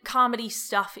did comedy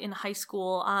stuff in high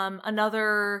school.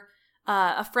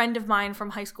 A friend of mine from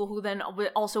high school who then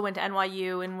also went to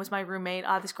NYU and was my roommate,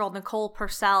 this girl, Nicole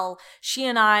Purcell, she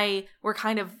and I were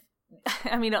kind of,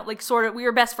 we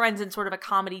were best friends in sort of a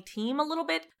comedy team a little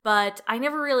bit, but I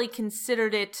never really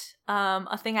considered it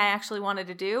a thing I actually wanted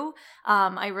to do.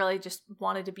 I really just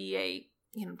wanted to be a,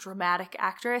 dramatic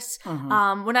actress.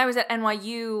 Mm-hmm. When I was at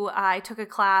NYU, I took a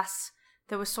class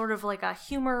that was sort of like a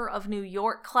humor of New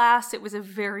York class. It was a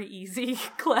very easy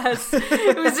class.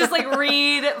 It was just like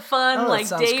read fun, like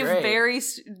Dave Barry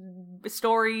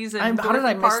stories and how did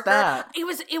I miss that? It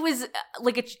was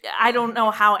like I don't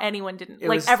know how anyone didn't.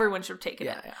 Everyone should have taken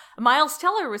it. Yeah. Miles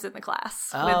Teller was in the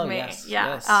class with me.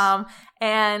 Yes.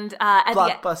 And at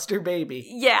Blockbuster baby.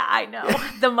 Yeah, I know.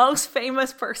 The most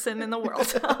famous person in the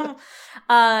world.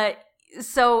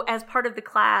 So as part of the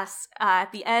class,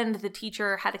 at the end, the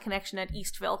teacher had a connection at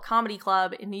Eastville Comedy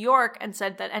Club in New York and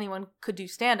said that anyone could do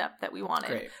stand-up that we wanted.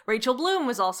 Great. Rachel Bloom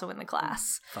was also in the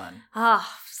class. Fun.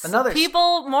 Another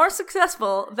people more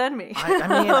successful than me.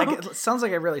 It sounds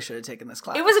like I really should have taken this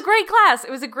class. It was a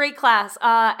great class.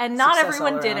 And not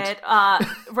everyone did it.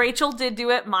 Rachel did do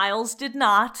it. Miles did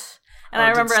not. And I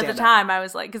remember at the time I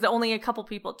was like, because only a couple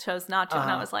people chose not to. And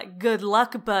I was like, good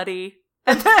luck, buddy.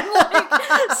 And then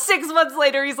 6 months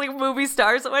later, he's like movie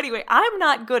star. So anyway, I'm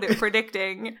not good at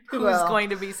predicting who's going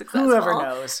to be successful. Whoever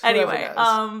knows. Anyway,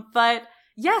 but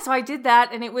yeah, so I did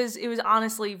that, and it was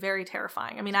honestly very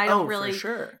terrifying. I mean, I don't really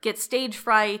get stage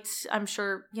fright. I'm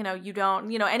sure, you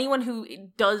don't. Anyone who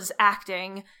does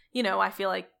acting, I feel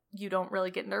like you don't really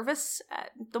get nervous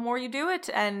the more you do it.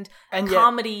 And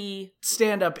comedy...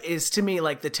 stand-up is, to me,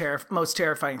 like the most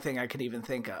terrifying thing I could even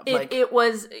think of. It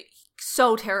was...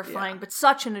 so terrifying, but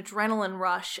such an adrenaline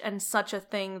rush and such a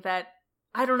thing that,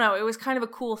 I don't know, it was kind of a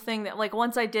cool thing that, like,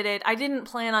 once I did it, I didn't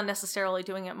plan on necessarily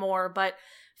doing it more, but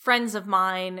friends of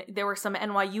mine, there were some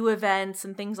NYU events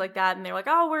and things like that, and they're like,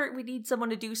 oh, we need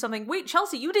someone to do something. Wait,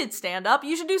 Chelsea, you did stand-up.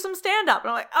 You should do some stand-up. And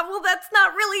I'm like, oh, well, that's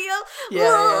not really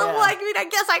I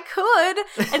guess I could.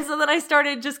 And so then I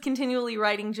started just continually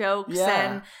writing jokes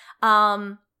and,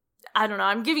 I don't know.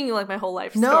 I'm giving you like my whole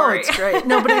life story. No, it's great.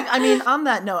 No, but on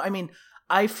that note,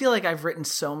 I feel like I've written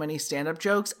so many stand-up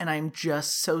jokes, and I'm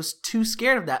just too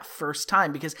scared of that first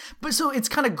time so it's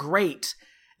kind of great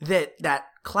that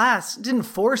class didn't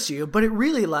force you, but it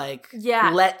really let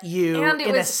you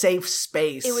in a safe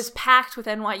space. It was packed with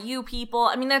NYU people.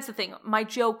 I mean, that's the thing. My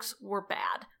jokes were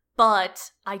bad,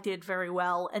 but I did very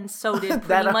well, and so did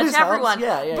pretty much everyone.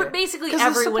 Yeah. But basically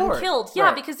everyone killed. Yeah,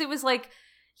 right. Because it was like,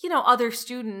 other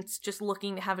students just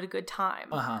looking to have a good time.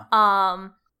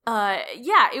 It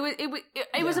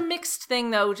was a mixed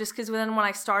thing though, just because then when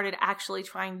I started actually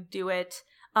trying to do it,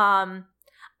 I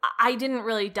didn't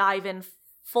really dive in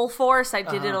full force. I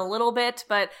did it a little bit,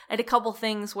 but I had a couple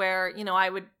things where, I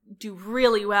would do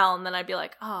really well, and then I'd be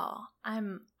like, oh,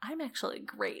 I'm actually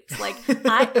great. Like,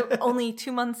 I only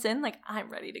 2 months in, like, I'm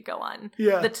ready to go on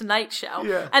the Tonight Show.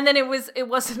 Yeah. And then it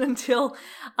wasn't until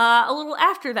a little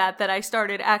after that I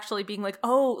started actually being like,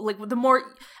 oh, like the more,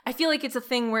 I feel like it's a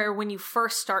thing where when you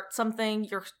first start something,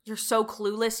 you're so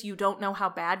clueless, you don't know how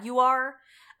bad you are.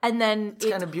 And then it's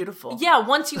kind of beautiful. Yeah,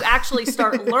 once you actually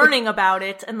start learning about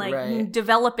it and like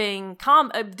developing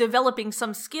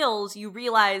some skills, you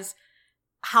realize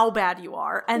how bad you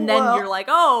are, and then you're like,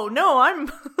 oh no,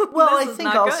 I'm well I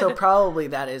think also good. Probably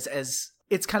that is as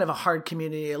it's kind of a hard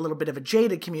community, a little bit of a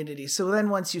jaded community, so then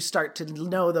once you start to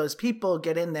know those people,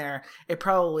 get in there, it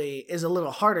probably is a little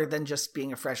harder than just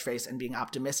being a fresh face and being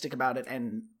optimistic about it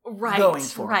and going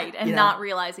for it, and not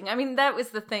realizing. I mean, that was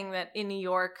the thing that in New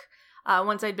York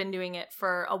once I'd been doing it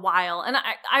for a while. And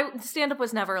I stand-up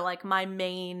was never like my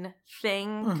main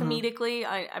thing comedically.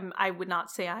 I would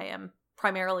not say I am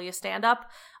primarily a stand-up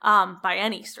by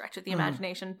any stretch of the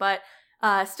imagination, but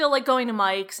still like going to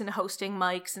mics and hosting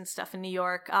mics and stuff in New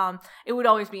York. It would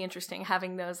always be interesting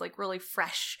having those like really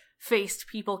fresh-faced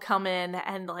people come in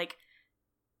and like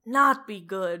not be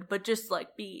good, but just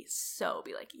like be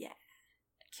like, yeah,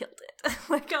 I killed it.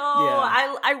 Like,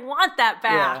 I want that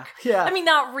back. Yeah. I mean,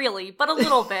 not really, but a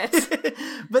little bit.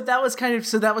 But that was kind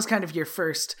of your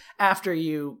first, after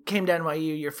you came to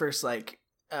NYU, your first like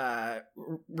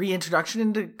reintroduction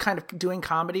into kind of doing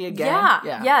comedy again.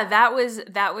 Yeah, that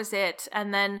was it.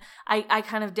 And then I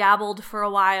kind of dabbled for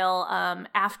a while.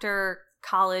 After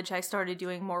college, I started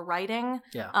doing more writing.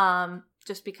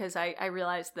 Just because I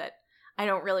realized that I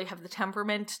don't really have the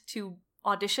temperament to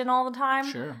audition all the time.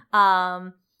 Sure.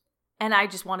 And I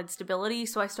just wanted stability,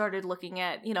 so I started looking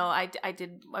at, I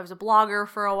was a blogger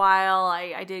for a while.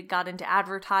 I got into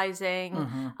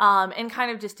advertising, and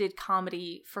kind of just did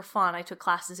comedy for fun. I took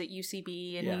classes at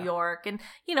UCB in New York, and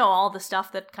all the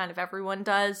stuff that kind of everyone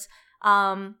does.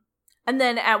 And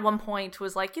then at one point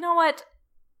was like, you know what?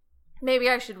 Maybe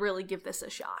I should really give this a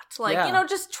shot. Like,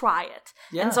 just try it.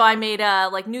 Yeah. And so I made a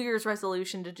like New Year's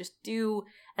resolution to just do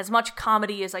as much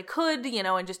comedy as I could,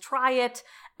 and just try it.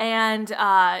 And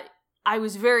I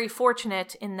was very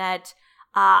fortunate in that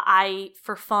not really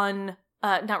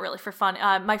for fun,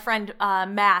 my friend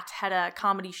Matt had a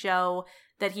comedy show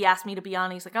that he asked me to be on.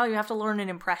 He's like, oh, you have to learn an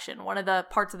impression. One of the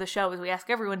parts of the show is we ask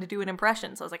everyone to do an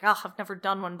impression. So I was like, oh, I've never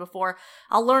done one before.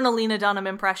 I'll learn a Lena Dunham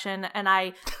impression. And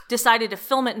I decided to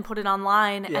film it and put it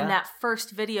online. Yeah. And that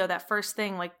first video, that first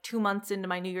thing, like 2 months into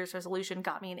my New Year's resolution,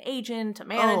 got me an agent, a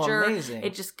manager. Oh, amazing.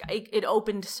 It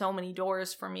opened so many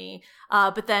doors for me.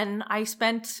 But then I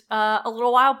spent a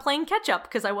little while playing catch up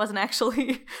because I wasn't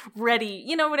actually ready.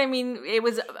 You know what I mean?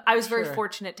 I was very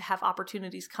fortunate to have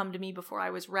opportunities come to me before I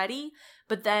was ready.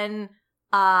 But then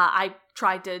I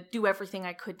tried to do everything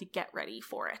I could to get ready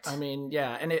for it. I mean,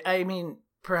 yeah. And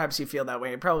perhaps you feel that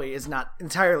way. It probably is not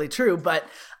entirely true. But,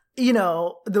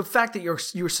 the fact that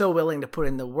you were so willing to put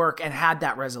in the work and had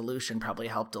that resolution probably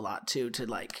helped a lot, too, to,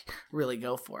 like, really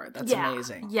go for it. That's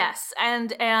amazing. Yes.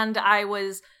 And I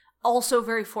was also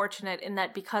very fortunate in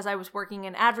that because I was working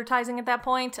in advertising at that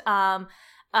point,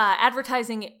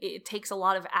 advertising, it takes a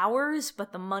lot of hours,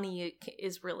 but the money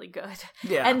is really good.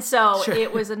 Yeah. And so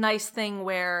it was a nice thing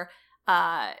where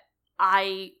my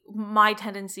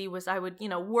tendency was I would,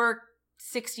 work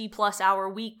 60 plus hour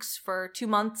weeks for 2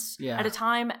 months at a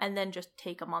time and then just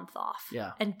take a month off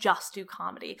and just do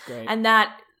comedy. Great. And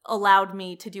that allowed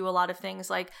me to do a lot of things.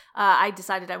 Like I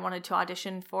decided I wanted to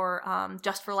audition for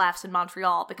Just for Laughs in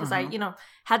Montreal because I,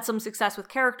 had some success with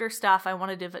character stuff. I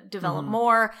wanted to develop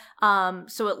more.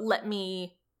 So it let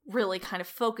me really kind of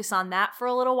focus on that for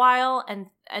a little while.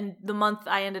 And the month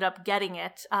I ended up getting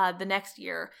it the next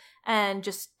year and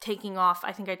just taking off.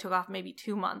 I think I took off maybe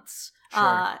 2 months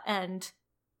and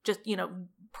just,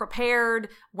 prepared,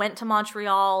 went to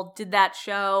Montreal, did that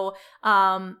show,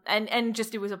 and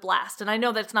just, it was a blast. And I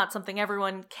know that's not something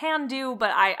everyone can do,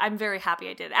 but I'm very happy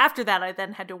I did. After that, I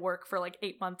then had to work for like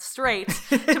 8 months straight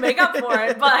to make up for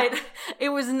it. But it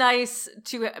was nice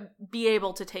to be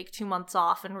able to take 2 months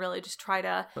off and really just try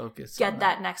to get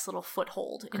that next little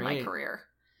foothold in my career.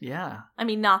 Yeah. I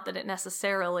mean, not that it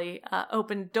necessarily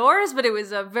opened doors, but it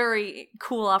was a very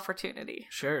cool opportunity.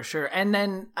 Sure. And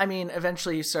then,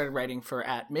 eventually you started writing for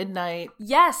At Midnight.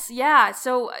 Yes, yeah.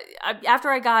 So after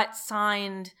I got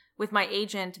signed with my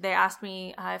agent, they asked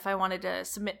me if I wanted to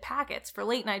submit packets for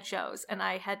late night shows, and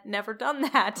I had never done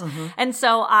that. And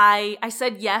so I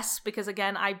said yes, because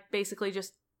again, I basically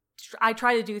I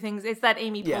try to do things. It's that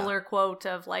Amy Poehler quote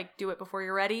of like, do it before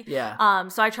you're ready. Yeah.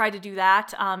 So I tried to do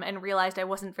that, and realized I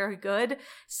wasn't very good.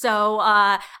 So,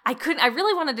 I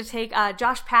really wanted to take,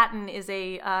 Josh Patton is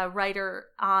a writer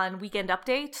on Weekend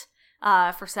Update,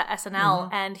 for SNL,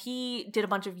 and he did a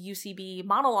bunch of UCB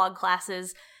monologue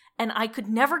classes. And I could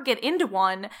never get into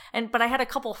one, but I had a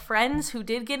couple friends who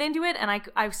did get into it, and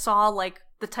I saw like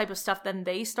the type of stuff then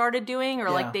they started doing,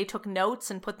 or like they took notes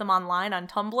and put them online on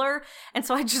Tumblr, and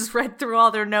so I just read through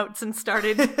all their notes and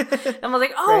started. I was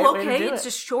like, oh, okay, it's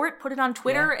just short. Put it on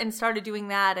Twitter, and started doing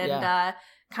that, and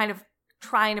kind of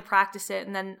trying to practice it.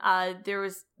 And then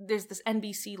there's this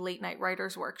NBC Late Night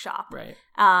Writers Workshop, right?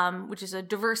 Which is a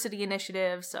diversity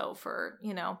initiative. So for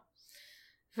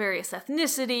various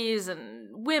ethnicities and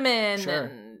women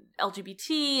and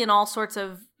LGBT and all sorts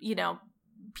of,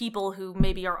 people who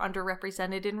maybe are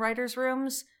underrepresented in writers'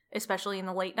 rooms, especially in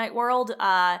the late night world.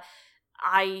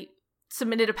 I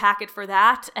submitted a packet for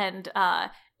that, and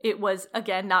it was,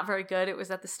 again, not very good. It was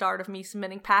at the start of me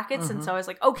submitting packets. And so I was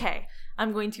like, okay,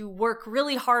 I'm going to work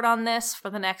really hard on this for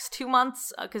the next 2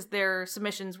 months because their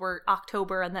submissions were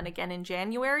October and then again in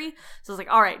January. So I was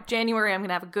like, all right, January, I'm going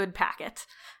to have a good packet.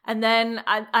 And then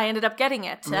I ended up getting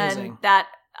it. Amazing. And that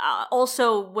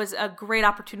also was a great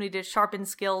opportunity to sharpen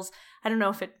skills. I don't know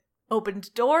if it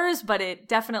opened doors, but it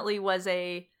definitely was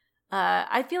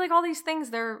I feel like all these things,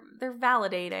 they're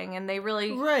validating and they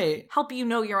really help you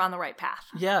know you're on the right path.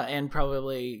 Yeah, and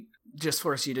probably just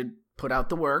force you to put out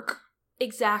the work.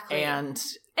 Exactly. And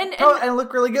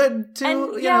look really good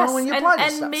too, when you apply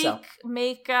this stuff. And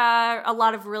make a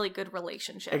lot of really good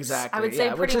relationships. Exactly. I would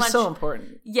say which is so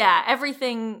important. Yeah,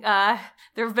 everything.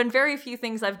 There have been very few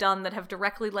things I've done that have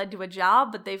directly led to a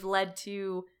job, but they've led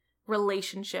to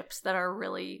relationships that are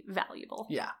really valuable.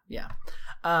 Yeah.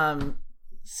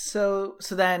 So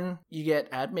then you get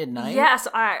At Midnight. Yes,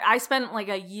 I spent like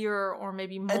a year or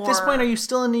maybe more. At this point, are you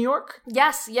still in New York?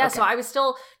 Yes. Okay. So I was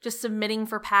still just submitting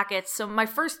for packets. So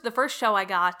the first show I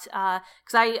got, because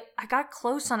I got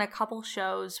close on a couple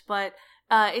shows, but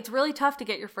it's really tough to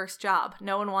get your first job.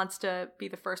 No one wants to be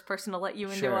the first person to let you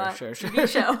into a TV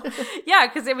show. Yeah,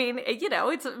 because I mean,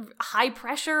 it's high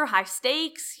pressure, high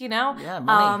stakes. Yeah,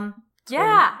 money.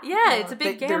 It's a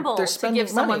big gamble to give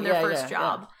someone their first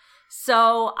job. Yeah.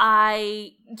 So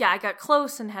I got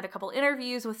close and had a couple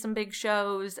interviews with some big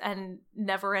shows and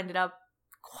never ended up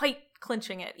quite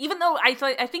clinching it. Even though I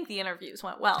think the interviews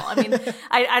went well. I mean,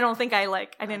 I don't think I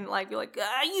didn't be like,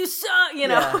 you suck, you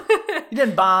know. Yeah. You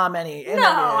didn't bomb any interviews.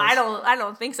 No, I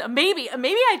don't think so. Maybe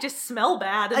I just smell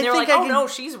bad and they're like, no,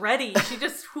 she's ready. She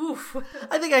just oof.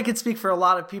 I think I could speak for a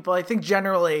lot of people. I think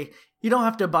generally you don't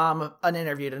have to bomb an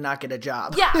interview to not get a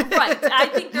job. Yeah, right. I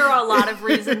think there are a lot of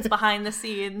reasons behind the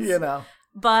scenes.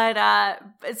 But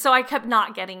so I kept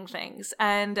not getting things.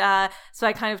 And so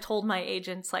I kind of told my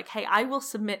agents, like, hey, I will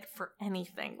submit for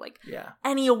anything. Like,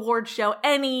 any award show,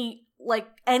 any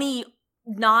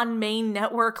non-main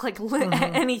network, like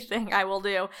anything I will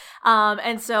do.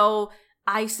 And so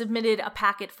I submitted a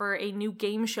packet for a new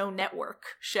game show network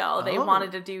show. They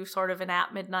wanted to do sort of an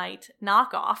At Midnight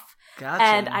knockoff. Gotcha.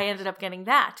 And I ended up getting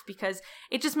that because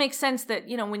it just makes sense that,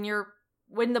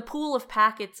 when the pool of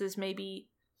packets is maybe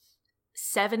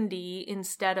 70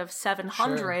 instead of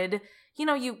 700,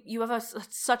 you have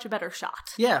such a better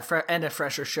shot. Yeah, and a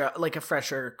fresher show, like a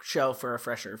fresher show for a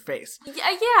fresher face.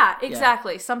 Yeah,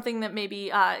 exactly. Something that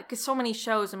maybe, because so many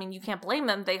shows, I mean, you can't blame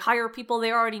them. They hire people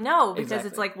they already know because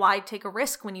it's like, why take a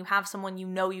risk when you have someone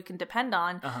you can depend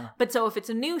on? But so if it's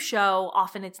a new show,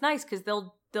 often it's nice because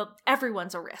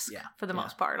everyone's a risk for the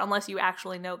most part, unless you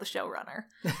actually know the showrunner.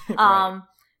 Right.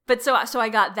 But so I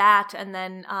got that, and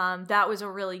then that was a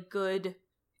really good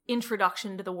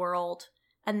introduction to the world.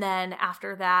 And then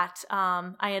after that,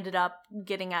 I ended up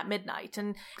getting At Midnight.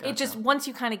 And it just, once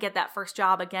you kind of get that first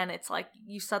job, again, it's like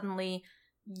you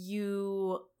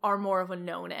are more of a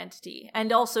known entity.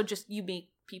 And also just you meet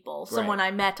people. Right. Someone I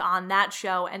met on that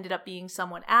show ended up being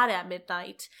someone at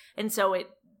Midnight. And so it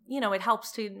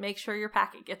helps to make sure your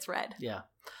packet gets read. Yeah.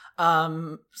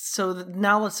 So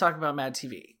now let's talk about Mad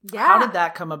TV. Yeah. How did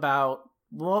that come about?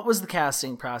 What was the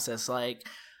casting process like?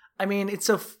 I mean, it's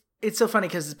so funny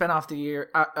because it's been off the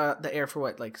air for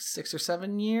what, like 6 or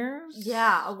 7 years?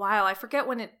 Yeah, a while. I forget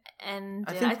when it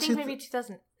ended. I think maybe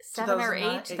 2007 or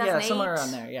 8, 2008. Yeah, somewhere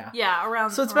around there. Yeah. Yeah, around.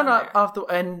 So it's been off the,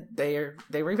 and they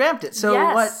revamped it. So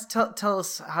yes. Tell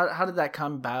us how did that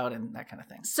come about and that kind of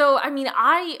thing. So I mean,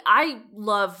 I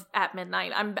love At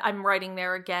Midnight. I'm writing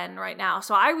there again right now.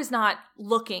 So I was not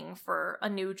looking for a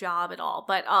new job at all,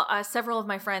 but several of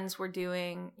my friends were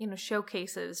doing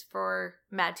showcases for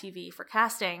Mad TV for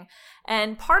casting,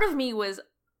 and part of me was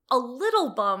a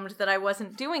little bummed that I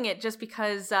wasn't doing it just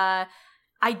because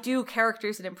I do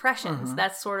characters and impressions. Mm-hmm.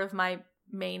 That's sort of my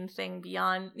main thing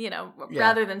beyond,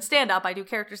 rather than stand up, I do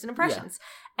characters and impressions.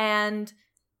 Yeah. And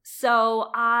so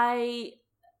I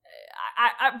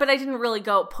but I didn't really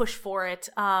go push for it.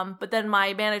 But then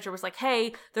my manager was like,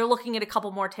 hey, they're looking at a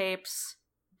couple more tapes.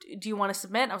 Do you want to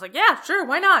submit? And I was like, yeah, sure.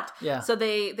 Why not? Yeah. So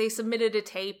they submitted a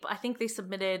tape. I think they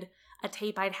submitted a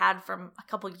tape I'd had from a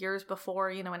couple years before,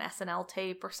 an SNL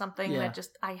tape or something that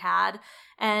I had.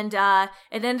 And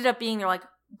it ended up being, they're like,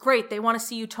 great, they want to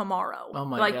see you tomorrow. Oh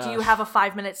my gosh. Do you have a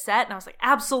 5-minute set? And I was like,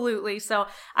 absolutely. So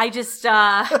I just, so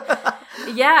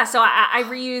I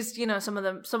reused,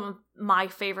 some of my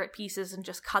favorite pieces and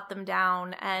just cut them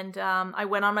down. And I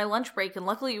went on my lunch break, and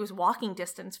luckily it was walking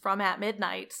distance from At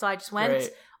Midnight. So I just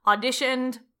went,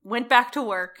 auditioned, went back to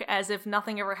work as if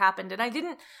nothing ever happened.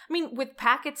 And with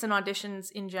packets and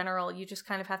auditions in general, you just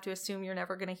kind of have to assume you're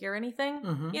never going to hear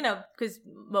anything, because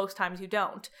most times you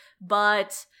don't.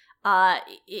 But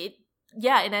it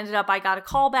ended up I got a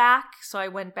call back, so I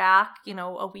went back,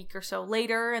 a week or so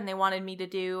later, and they wanted me to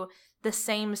do the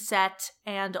same set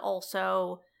and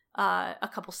also a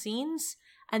couple scenes.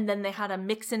 And then they had a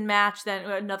mix and match, then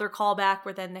another callback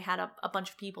where then they had a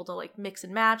bunch of people to like mix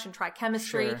and match and try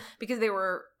chemistry because they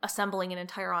were assembling an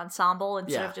entire ensemble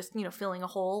instead of just, filling a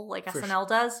hole like SNL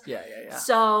does. Yeah.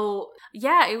 So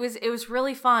it was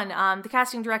really fun. The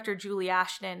casting director, Julie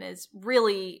Ashton, is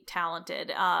really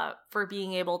talented for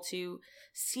being able to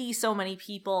see so many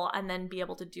people and then be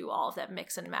able to do all of that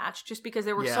mix and match just because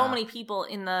there were so many people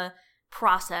in the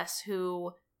process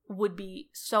who would be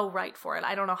so right for it.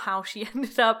 I don't know how she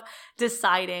ended up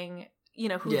deciding,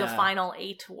 who the final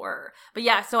 8 were. But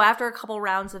so after a couple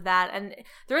rounds of that, and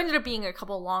there ended up being a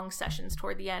couple long sessions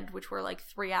toward the end, which were like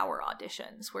 3-hour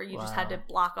auditions where you just had to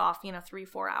block off,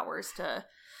 3-4 hours to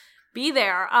be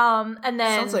there. And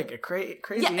then sounds like a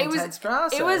crazy intense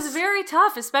process. It was very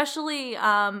tough, especially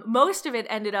most of it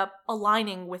ended up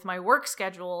aligning with my work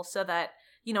schedule so that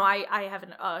I have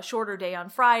a shorter day on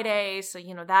Friday, so,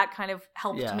 that kind of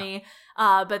helped me.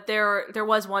 But there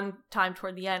was one time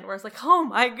toward the end where I was like, oh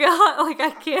my God, like I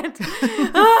can't.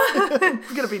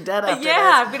 I'm going to be dead after this.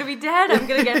 I'm going to be dead. I'm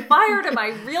going to get fired at my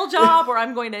real job or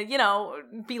I'm going to,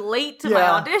 be late to my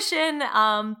audition.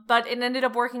 But it ended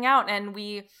up working out and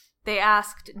they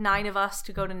asked 9 of us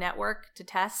to go to network to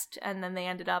test. And then they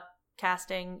ended up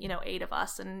casting, 8 of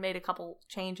us and made a couple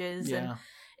changes. And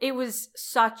it was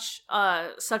such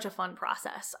a fun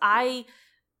process. I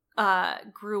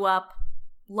grew up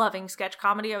loving sketch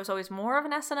comedy. I was always more of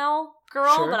an SNL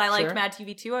girl, but I liked Mad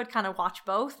TV too. I'd kind of watch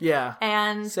both. Yeah.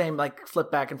 And same, like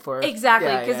flip back and forth. Exactly,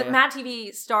 because Mad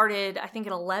TV started, I think,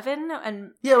 at 11.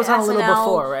 And it was on SNL, a little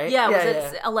before, right? Yeah, it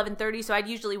was at 11:30, so I'd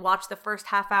usually watch the first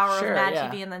half hour of Mad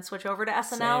TV and then switch over to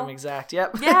SNL. Same exact,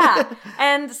 yep. Yeah,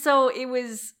 and so it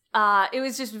was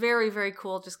just very, very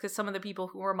cool just because some of the people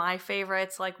who were my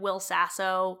favorites, like Will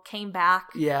Sasso, came back.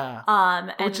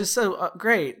 Yeah. Which is so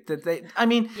great that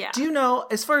do you know,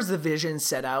 as far as the vision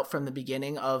set out from the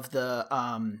beginning of the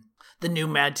new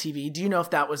Mad TV, do you know if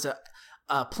that was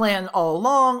a plan all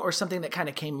along or something that kind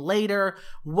of came later?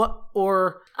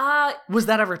 Was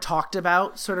that ever talked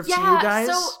about sort of to you guys?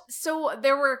 So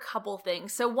there were a couple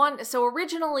things. So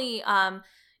originally,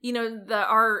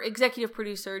 our executive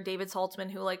producer, David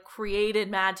Saltzman, who created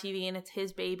Mad TV and it's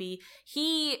his baby,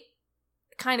 he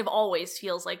kind of always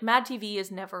feels like Mad TV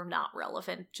is never not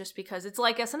relevant just because it's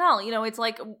like SNL. It's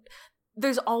like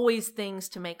there's always things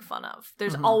to make fun of.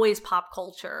 There's always pop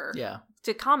culture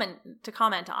to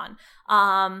comment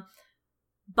on.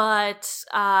 But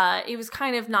it was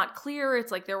kind of not clear.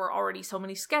 It's like there were already so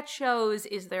many sketch shows.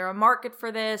 Is there a market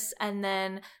for this? And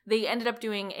then they ended up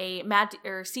doing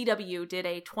CW did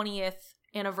a 20th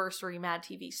anniversary Mad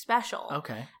TV special.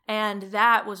 Okay. And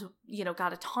that was,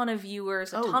 got a ton of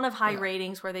viewers, a ton of high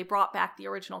ratings where they brought back the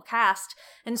original cast.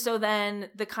 And so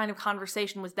then the kind of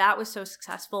conversation was that was so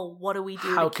successful. What do we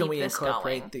do How to can keep we this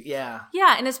incorporate going? Yeah,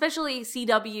 and especially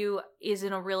CW is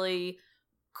in a really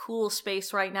cool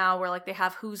space right now where they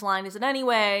have Whose Line Is It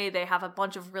Anyway? They have a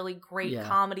bunch of really great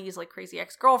comedies like Crazy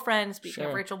Ex-Girlfriend, speaking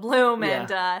of Rachel Bloom, and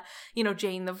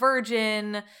Jane the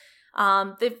Virgin.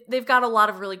 They've got a lot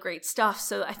of really great stuff,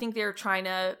 so I think they're trying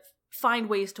to find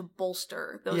ways to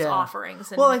bolster those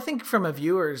offerings. Well, I think from a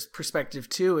viewer's perspective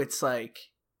too, it's like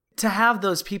to have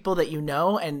those people that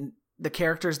and the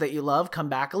characters that you love come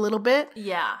back a little bit.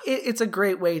 Yeah. It's a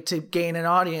great way to gain an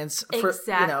audience for,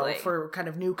 exactly. For kind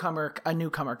of a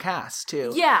newcomer cast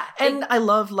too. Yeah. And I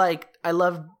love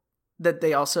that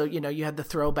they also, you had the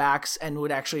throwbacks and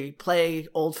would actually play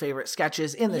old favorite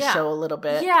sketches in the show a little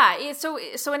bit. Yeah. So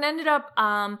it ended up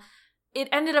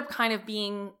kind of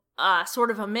being sort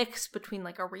of a mix between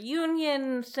a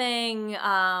reunion thing,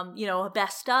 a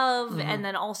best of, and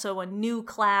then also a new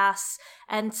class.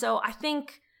 And so I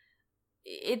think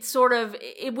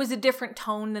it was a different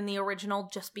tone than the original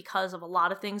just because of a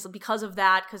lot of things, because of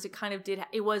that, because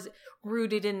it was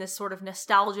rooted in this sort of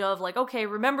nostalgia of okay,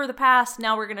 remember the past,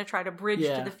 now we're going to try to bridge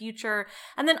to the future.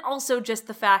 And then also just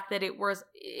the fact that it was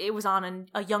on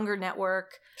a younger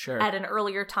network at an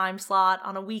earlier time slot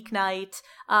on a weeknight.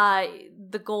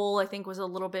 The goal, I think, was a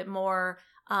little bit more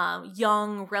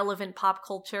young, relevant pop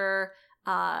culture,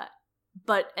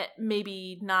 but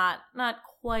maybe not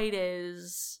quite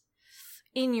as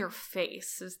in your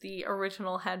face as the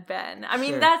original had been. I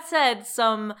mean, that said,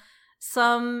 some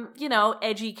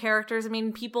edgy characters. I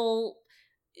mean,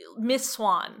 Miss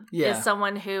Swan is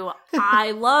someone who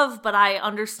I love, but I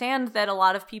understand that a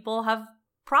lot of people have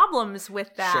problems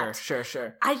with that.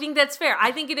 Sure. I think that's fair.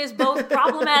 I think it is both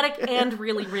problematic and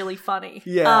really, really funny.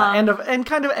 Yeah, and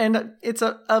it's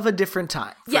of a different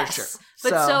time. For sure.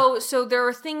 But so there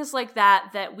are things like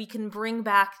that we can bring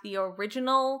back the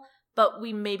original, but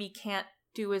we maybe can't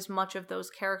do as much of those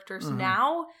characters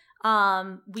now.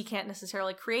 We can't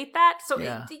necessarily create that. So,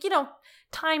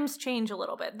 times change a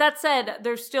little bit. That said,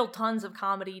 there's still tons of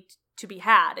comedy to be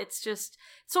had. It's just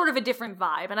sort of a different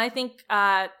vibe. And I think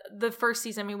the first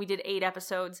season, we did 8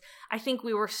 episodes. I think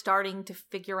we were starting to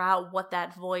figure out what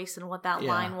that voice and what that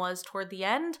line was toward the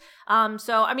end.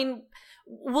 So,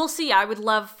 we'll see. I would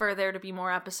love for there to be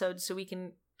more episodes so we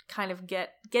can kind of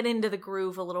get into the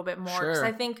groove a little bit more. Because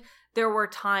I think there were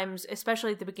times,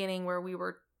 especially at the beginning, where we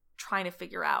were trying to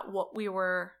figure out what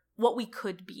we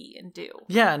could be and do.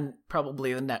 Yeah, and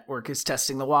probably the network is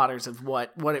testing the waters of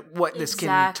what this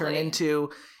can turn into,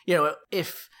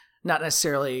 if not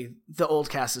necessarily the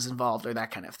old cast is involved or that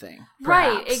kind of thing.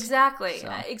 Perhaps.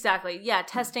 Right, exactly. Yeah,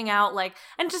 testing out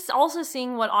and just also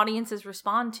seeing what audiences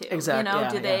respond to.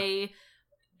 Exactly. Do they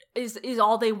is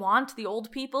all they want the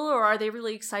old people, or are they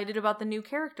really excited about the new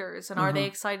characters, and are they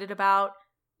excited about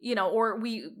or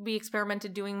we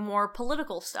experimented doing more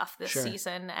political stuff this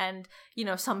season, and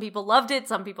some people loved it,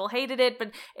 some people hated it,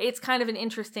 but it's kind of an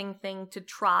interesting thing to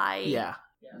try.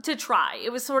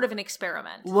 It was sort of an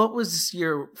experiment. What was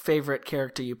your favorite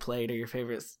character you played, or your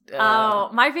favorite?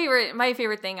 My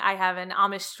favorite thing, I have an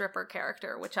Amish stripper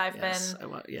character, which I've been.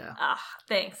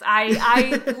 Thanks.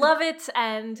 I love it,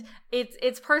 and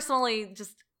it's personally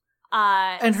just.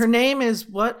 And her name is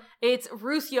what? It's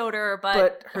Ruth Yoder,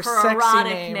 but her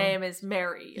erotic name is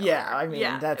Mary Yoder.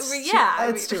 Yeah,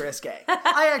 that's too risque.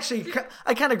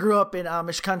 I kind of grew up in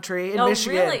Amish country in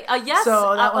Michigan. Oh, really? Yes.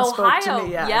 So that one Ohio. spoke to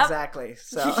me. Yeah, exactly.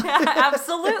 So. Yeah,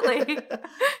 absolutely.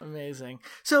 Amazing.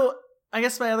 So I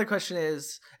guess my other question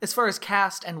is, as far as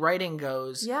cast and writing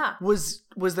goes, was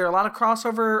there a lot of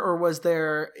crossover, or was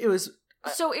there?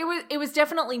 So it was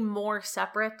definitely more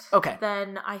separate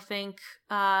than I think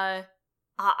I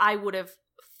would have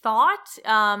thought.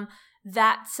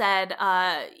 That said,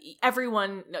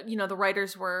 everyone, the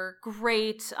writers were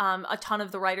great. A ton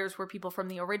of the writers were people from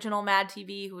the original Mad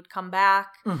TV who would come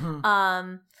back.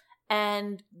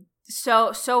 And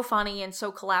so funny and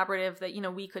so collaborative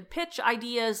that, we could pitch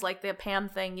ideas like the Pam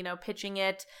thing, pitching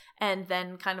it and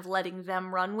then kind of letting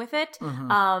them run with it.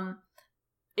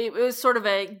 It was sort of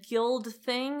a guild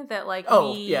thing that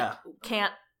we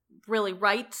can't really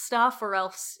write stuff, or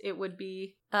else it would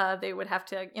be they would have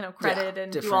to credit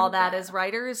and do all that as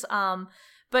writers.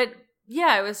 But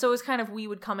yeah, it was kind of, we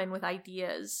would come in with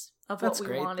ideas of what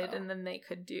we wanted, and then they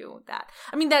could do that.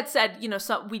 That said,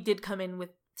 so we did come in with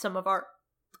some of our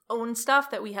own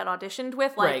stuff that we had auditioned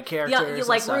with, characters,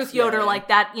 like Ruth Yoder, like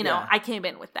that. I came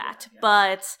in with that,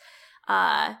 but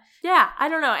I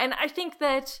don't know, and I think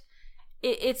that.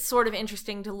 It's sort of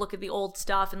interesting to look at the old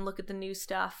stuff and look at the new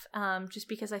stuff, just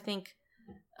because I think,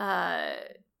 I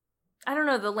don't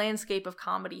know, the landscape of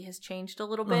comedy has changed a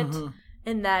little bit,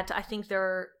 in that I think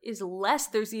there's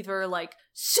either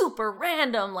super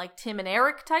random, Tim and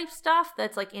Eric type stuff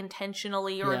that's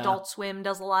intentionally, or Adult Swim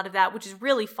does a lot of that, which is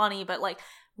really funny, but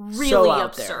really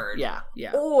absurd. Yeah.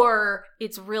 Or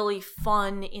it's really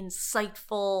fun,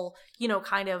 insightful,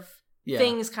 kind of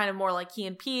things kind of more like Key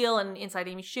and Peele and Inside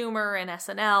Amy Schumer and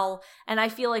SNL. And I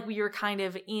feel like we were kind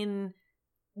of in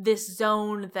this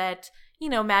zone that,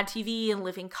 Mad TV and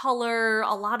Living Color,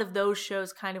 a lot of those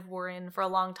shows kind of were in for a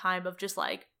long time, of just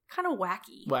kind of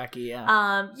wacky.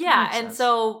 And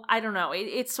so I don't know.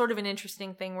 It's sort of an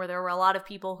interesting thing where there were a lot of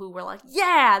people who were like,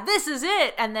 yeah, this is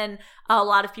it. And then a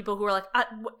lot of people who were like,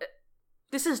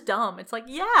 this is dumb. It's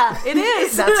it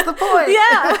is. That's the point.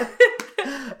 Yeah.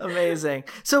 Amazing.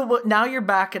 So now you're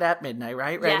back at Midnight,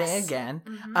 right? Writing again.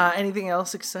 Anything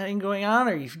else exciting going on,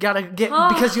 or you've got to get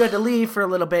because you had to leave for a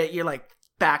little bit? You're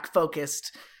back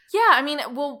focused. Yeah,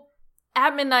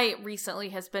 At Midnight recently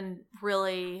has been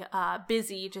really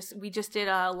busy. We just did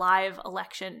a live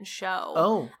election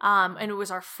show. And it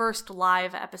was our first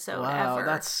live episode ever.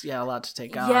 That's a lot to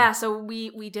take on. Yeah, so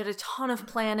we did a ton of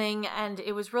planning, and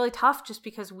it was really tough just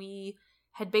because we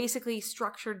had basically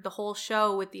structured the whole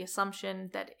show with the assumption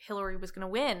that Hillary was going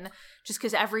to win, just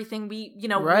because everything we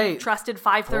trusted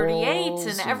 538 polls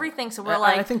and everything. So we're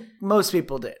I think most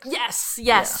people did. Yes,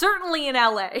 certainly in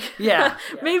LA. Yeah.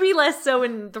 Maybe less so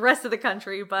in the rest of the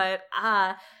country, but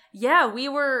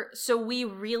we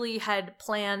really had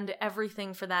planned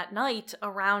everything for that night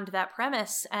around that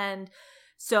premise. And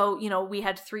so, we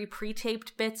had 3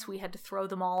 pre-taped bits. We had to throw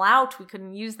them all out. We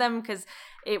couldn't use them because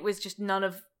it was just none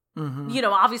of,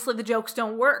 obviously the jokes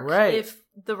don't work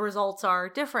the results are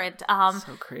different.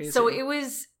 So crazy. So it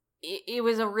was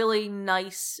a really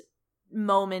nice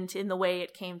moment in the way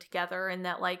it came together, and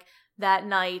that like that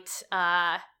night,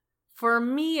 for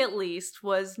me at least,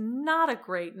 was not a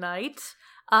great night.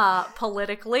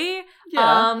 Politically,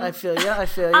 I feel you. I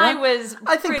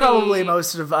think probably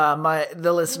most of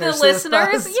the listeners,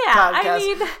 I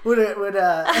mean, would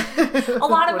a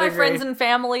lot of my friends and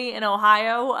family in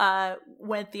Ohio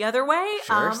went the other way.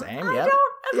 Sure, same. I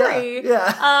don't agree.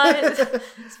 Yeah.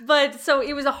 But so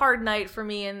it was a hard night for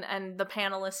me and the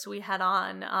panelists we had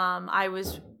on. I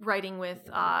was writing with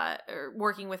or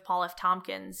working with Paul F.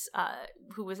 Tompkins,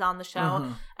 who was on the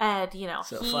show, and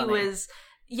so he funny. was.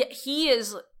 Yeah, he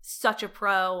is such a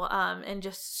pro, and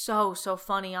just so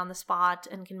funny on the spot,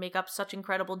 and can make up such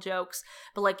incredible jokes.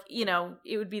 But like,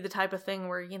 it would be the type of thing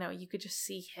where, you could just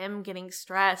see him getting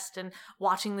stressed and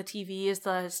watching the TV as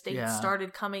the states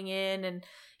started coming in, and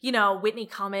Whitney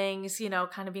Cummings,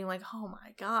 kind of being like, oh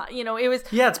my God, it was.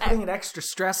 Yeah, it's putting an extra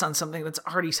stress on something that's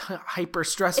already hyper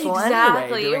stressful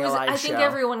exactly. anyway. I think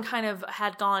everyone kind of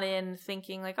had gone in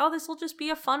thinking like, oh, this will just be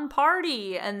a fun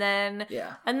party. And then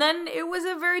it was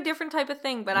a very different type of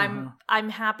thing. But I'm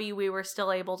happy we were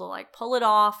still able to like pull it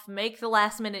off, make the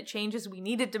last minute changes we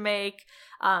needed to make.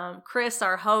 Chris,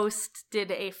 our host, did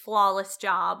a flawless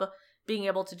job being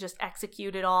able to just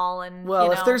execute it all. And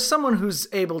if there's someone who's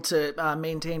able to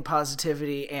maintain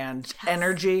positivity and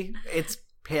energy, it's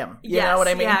him. You know what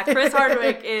I mean? Yeah, Chris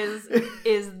Hardwick is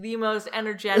the most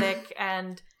energetic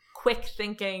and quick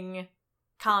thinking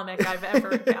comic I've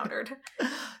ever encountered.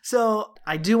 So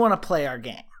I do want to play our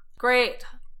game. Great.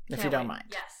 If you don't mind.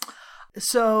 Yes.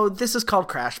 So this is called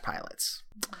Crash Pilots.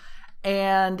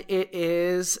 And it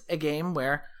is a game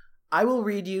where I will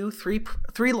read you three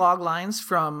log lines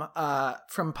from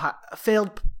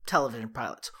failed television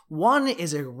pilots. One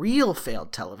is a real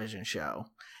failed television show.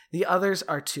 The others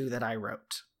are two that I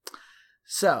wrote.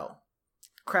 So,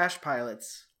 Crash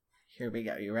Pilots. Here we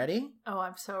go. You ready? Oh,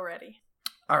 I'm so ready.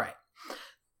 All right.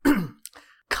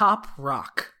 Cop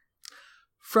Rock.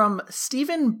 From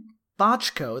Stephen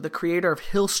Bochco, the creator of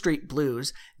Hill Street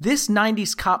Blues, this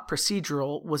 90s cop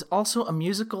procedural was also a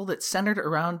musical that centered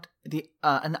around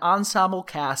an ensemble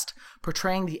cast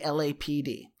portraying the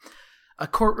LAPD. A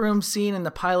courtroom scene in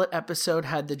the pilot episode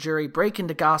had the jury break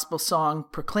into gospel song,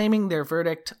 proclaiming their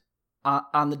verdict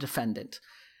on the defendant.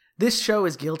 This show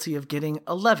is guilty of getting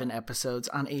 11 episodes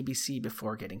on ABC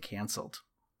before getting canceled.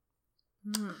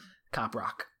 Cop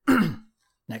Rock.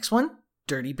 Next one,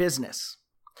 Dirty Business.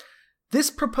 This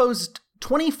proposed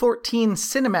 2014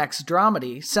 Cinemax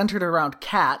dramedy centered around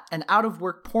Kat, an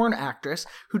out-of-work porn actress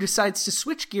who decides to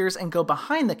switch gears and go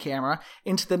behind the camera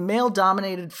into the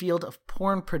male-dominated field of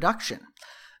porn production.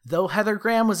 Though Heather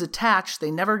Graham was attached,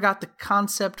 they never got the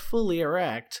concept fully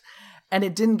erect, and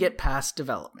it didn't get past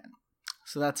development.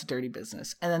 So that's Dirty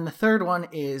Business. And then the third one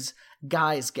is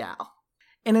Guy's Gal.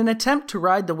 In an attempt to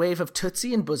ride the wave of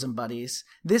Tootsie and Bosom Buddies,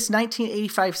 this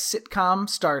 1985 sitcom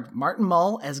starred Martin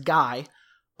Mull as Guy,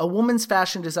 a woman's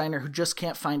fashion designer who just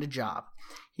can't find a job.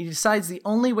 He decides the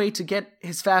only way to get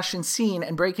his fashion seen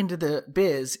and break into the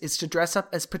biz is to dress up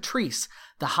as Patrice,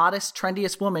 the hottest,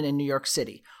 trendiest woman in New York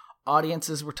City.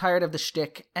 Audiences were tired of the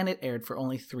shtick, and it aired for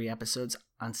only 3 episodes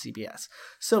on CBS.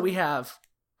 So we have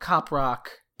Cop Rock,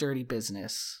 Dirty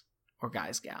Business, or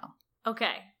Guy's Gal.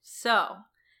 Okay, so,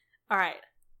 all right.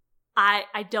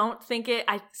 I don't think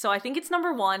I think it's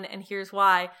number 1, and here's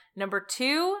why. Number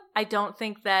 2, I don't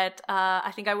think that,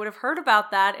 I think I would have heard about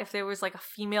that if there was like a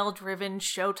female-driven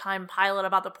Showtime pilot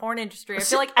about the porn industry. I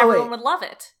feel like everyone would love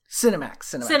it.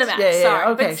 Cinemax. Yeah, sorry.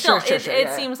 Okay, but still, sure. It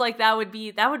seems like that would be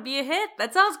a hit.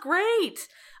 That sounds great.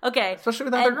 Okay. Especially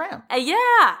with Heather Graham.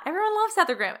 Yeah, everyone loves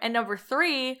Heather Graham. And number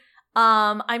 3,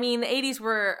 I mean, the 80s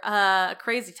were a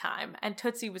crazy time, and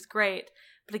Tootsie was great.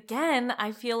 But again,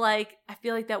 I feel like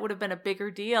that would have been a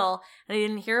bigger deal, and I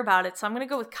didn't hear about it. So I'm going to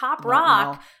go with Cop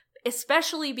Rock,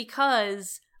 especially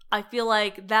because I feel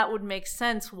like that would make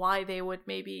sense why they would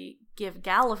maybe give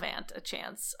Gallivant a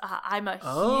chance. I'm a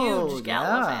huge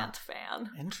Gallivant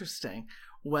fan. Interesting.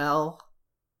 Well,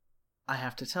 I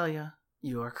have to tell you,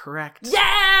 you are correct.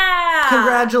 Yeah!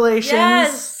 Congratulations.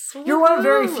 Yes! You're one of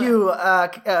very few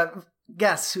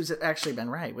guests who's actually been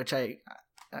right, which I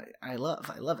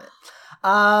love. I love it.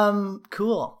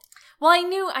 Cool. Well,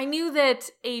 I knew that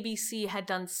ABC had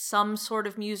done some sort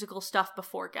of musical stuff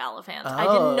before Gallivant. I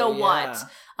didn't know what.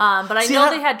 But I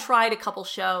know they had tried a couple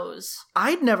shows.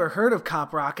 I'd never heard of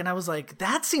Cop Rock, and I was like,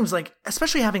 that seems like,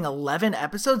 especially having 11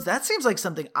 episodes, that seems like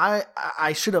something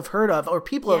I should have heard of, or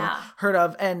people have heard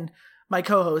of. And my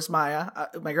co-host Maya,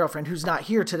 my girlfriend, who's not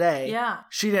here today,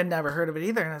 she had never heard of it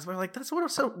either, and I was like, "That's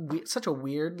such a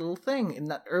weird little thing in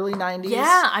the early '90s."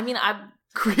 Yeah, I mean,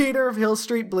 creator of Hill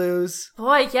Street Blues.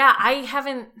 Boy, yeah, I have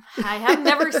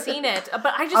never seen it,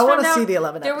 but I just want to see the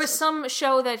 11 there was some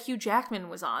show that Hugh Jackman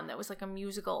was on that was like a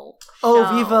musical show.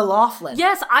 Oh, Viva Laughlin.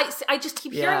 Yes, I just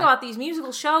keep hearing about these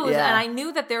musical shows, and I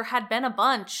knew that there had been a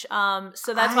bunch,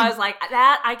 so that's why I was like,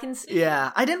 that I can see.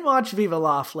 Yeah, I didn't watch Viva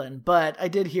Laughlin, but I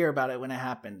did hear about it when it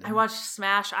happened. I watched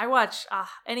Smash. I watched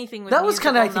anything with that was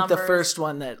kind of, I think, numbers. the first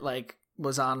one that like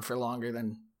was on for longer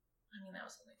than.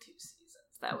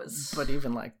 That was, but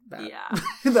even like that, yeah.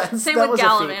 Same with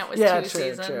Gallivant was 2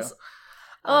 seasons. True.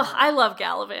 I love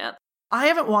Gallivant. I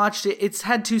haven't watched it. It's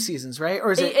had 2 seasons, right?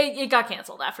 Or is it? It got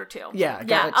canceled after 2. Yeah,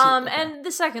 and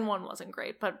the second one wasn't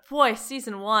great, but boy,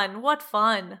 season 1, what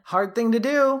fun! Hard thing to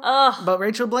do. Ugh. But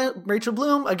Rachel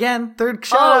Bloom again, third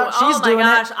shout out. She's doing it. Oh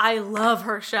my gosh, I love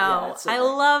her show. I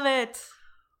love it.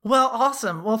 Well,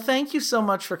 awesome. Well, thank you so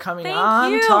much for coming Thank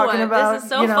on, you. talking about this is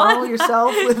so fun.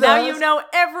 yourself with now us. You know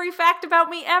every fact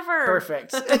about me ever.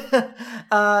 Perfect.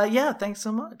 Yeah, thanks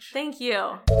so much. Thank you.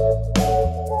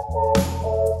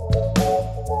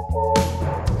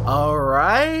 All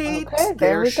right. Okay,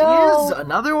 there we she go. is.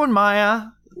 Another one, Maya.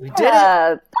 We did it.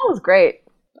 That was great.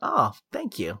 Oh,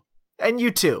 thank you. And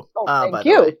you too. Thank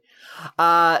you.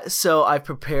 So I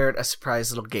prepared a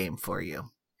surprise little game for you,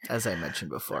 as I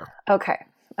mentioned before. Okay.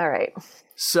 All right.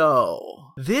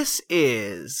 So this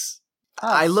is,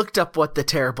 I looked up what the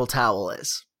terrible towel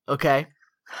is. Okay.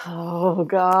 Oh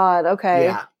God. Okay.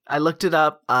 Yeah. I looked it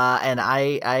up, and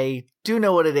I do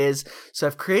know what it is. So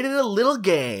I've created a little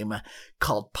game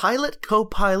called Pilot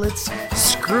Co-Pilot's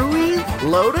Screwy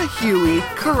Loda Huey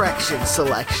Correction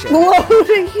Selection.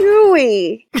 Loda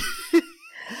Huey.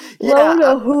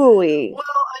 Loda Huey. Well,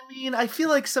 I mean, I feel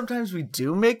like sometimes we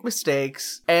do make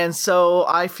mistakes, and so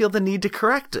I feel the need to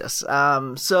correct us.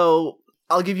 So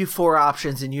I'll give you 4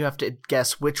 options, and you have to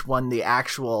guess which one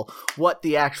what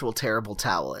the actual terrible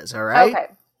towel is. All right?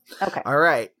 Okay. All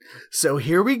right. So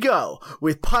here we go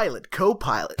with Pilot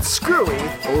Co-Pilot Screwy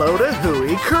Loda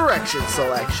Huey Correction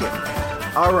Selection.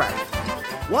 All right.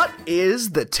 What is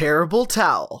the terrible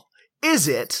towel? Is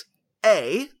it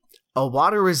A, a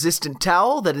water-resistant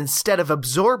towel that instead of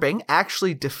absorbing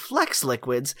actually deflects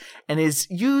liquids and is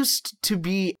used to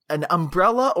be an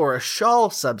umbrella or a shawl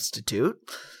substitute?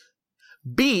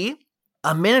 B,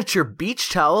 a miniature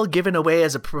beach towel given away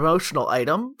as a promotional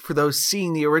item for those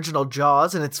seeing the original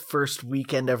Jaws in its first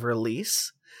weekend of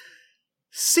release?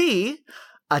 C,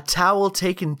 a towel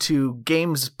taken to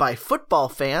games by football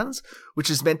fans,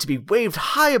 which is meant to be waved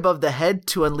high above the head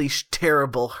to unleash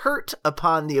terrible hurt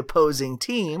upon the opposing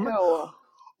team? Oh.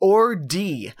 Or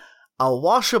D, a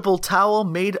washable towel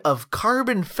made of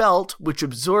carbon felt which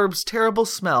absorbs terrible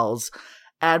smells,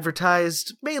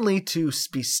 advertised mainly to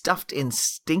be stuffed in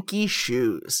stinky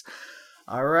shoes?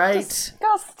 All right.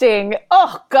 Disgusting.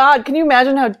 Oh, God. Can you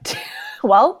imagine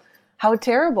how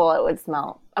terrible it would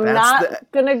smell? I'm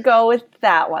not going to go with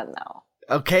that one, though.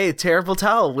 Okay, terrible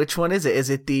towel. Which one is it?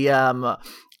 Is it the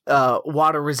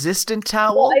water-resistant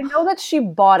towel? Well, I know that she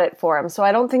bought it for him, so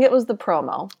I don't think it was the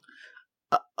promo.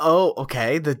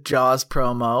 Okay. The Jaws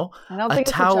promo. I don't think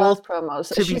it's the Jaws promo.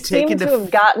 So she seemed to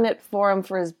have gotten it for him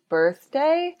for his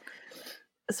birthday.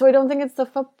 So I don't think it's the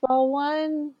football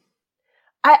one.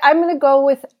 I'm going to go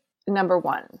with number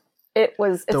 1.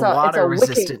 It's a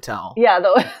water-resistant towel. Yeah,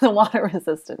 the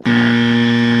water-resistant.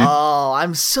 Oh,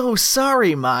 I'm so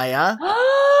sorry, Maya.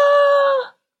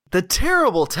 The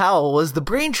terrible towel was the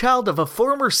brainchild of a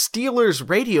former Steelers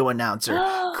radio announcer,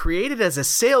 created as a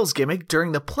sales gimmick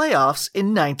during the playoffs in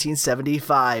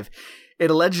 1975.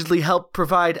 It allegedly helped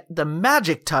provide the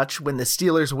magic touch when the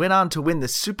Steelers went on to win the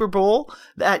Super Bowl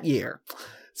that year.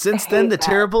 Since then, the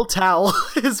terrible towel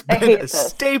has been a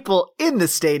staple in the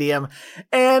stadium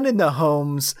and in the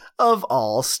homes of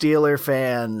all Steeler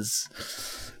fans.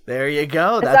 There you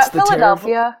go. That's that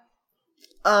Philadelphia?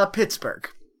 Pittsburgh.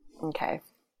 Okay.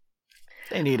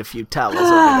 They need a few towels over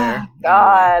there.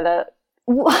 God.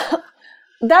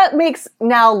 That makes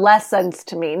now less sense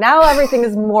to me. Now everything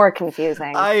is more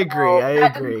confusing. I agree.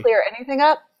 That didn't clear anything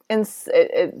up, and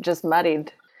it just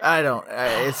muddied.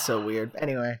 It's so weird.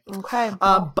 Anyway. Okay.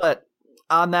 But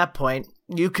on that point,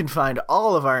 you can find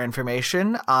all of our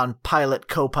information on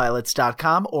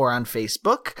pilotcopilots.com or on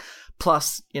Facebook,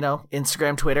 plus,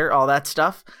 Instagram, Twitter, all that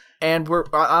stuff. And we're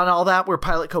on all that. We're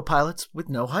Pilot Co-Pilots with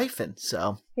no hyphen.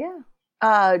 So yeah.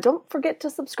 Don't forget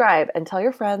to subscribe and tell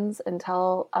your friends and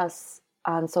tell us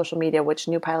on social media which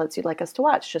new pilots you'd like us to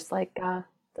watch, just like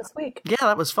this week. Yeah,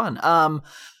 that was fun.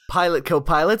 Pilot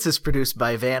Co-Pilots is produced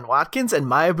by Van Watkins and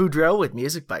Maya Boudreau with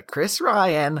music by Chris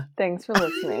Ryan. Thanks for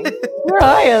listening.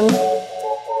 Ryan.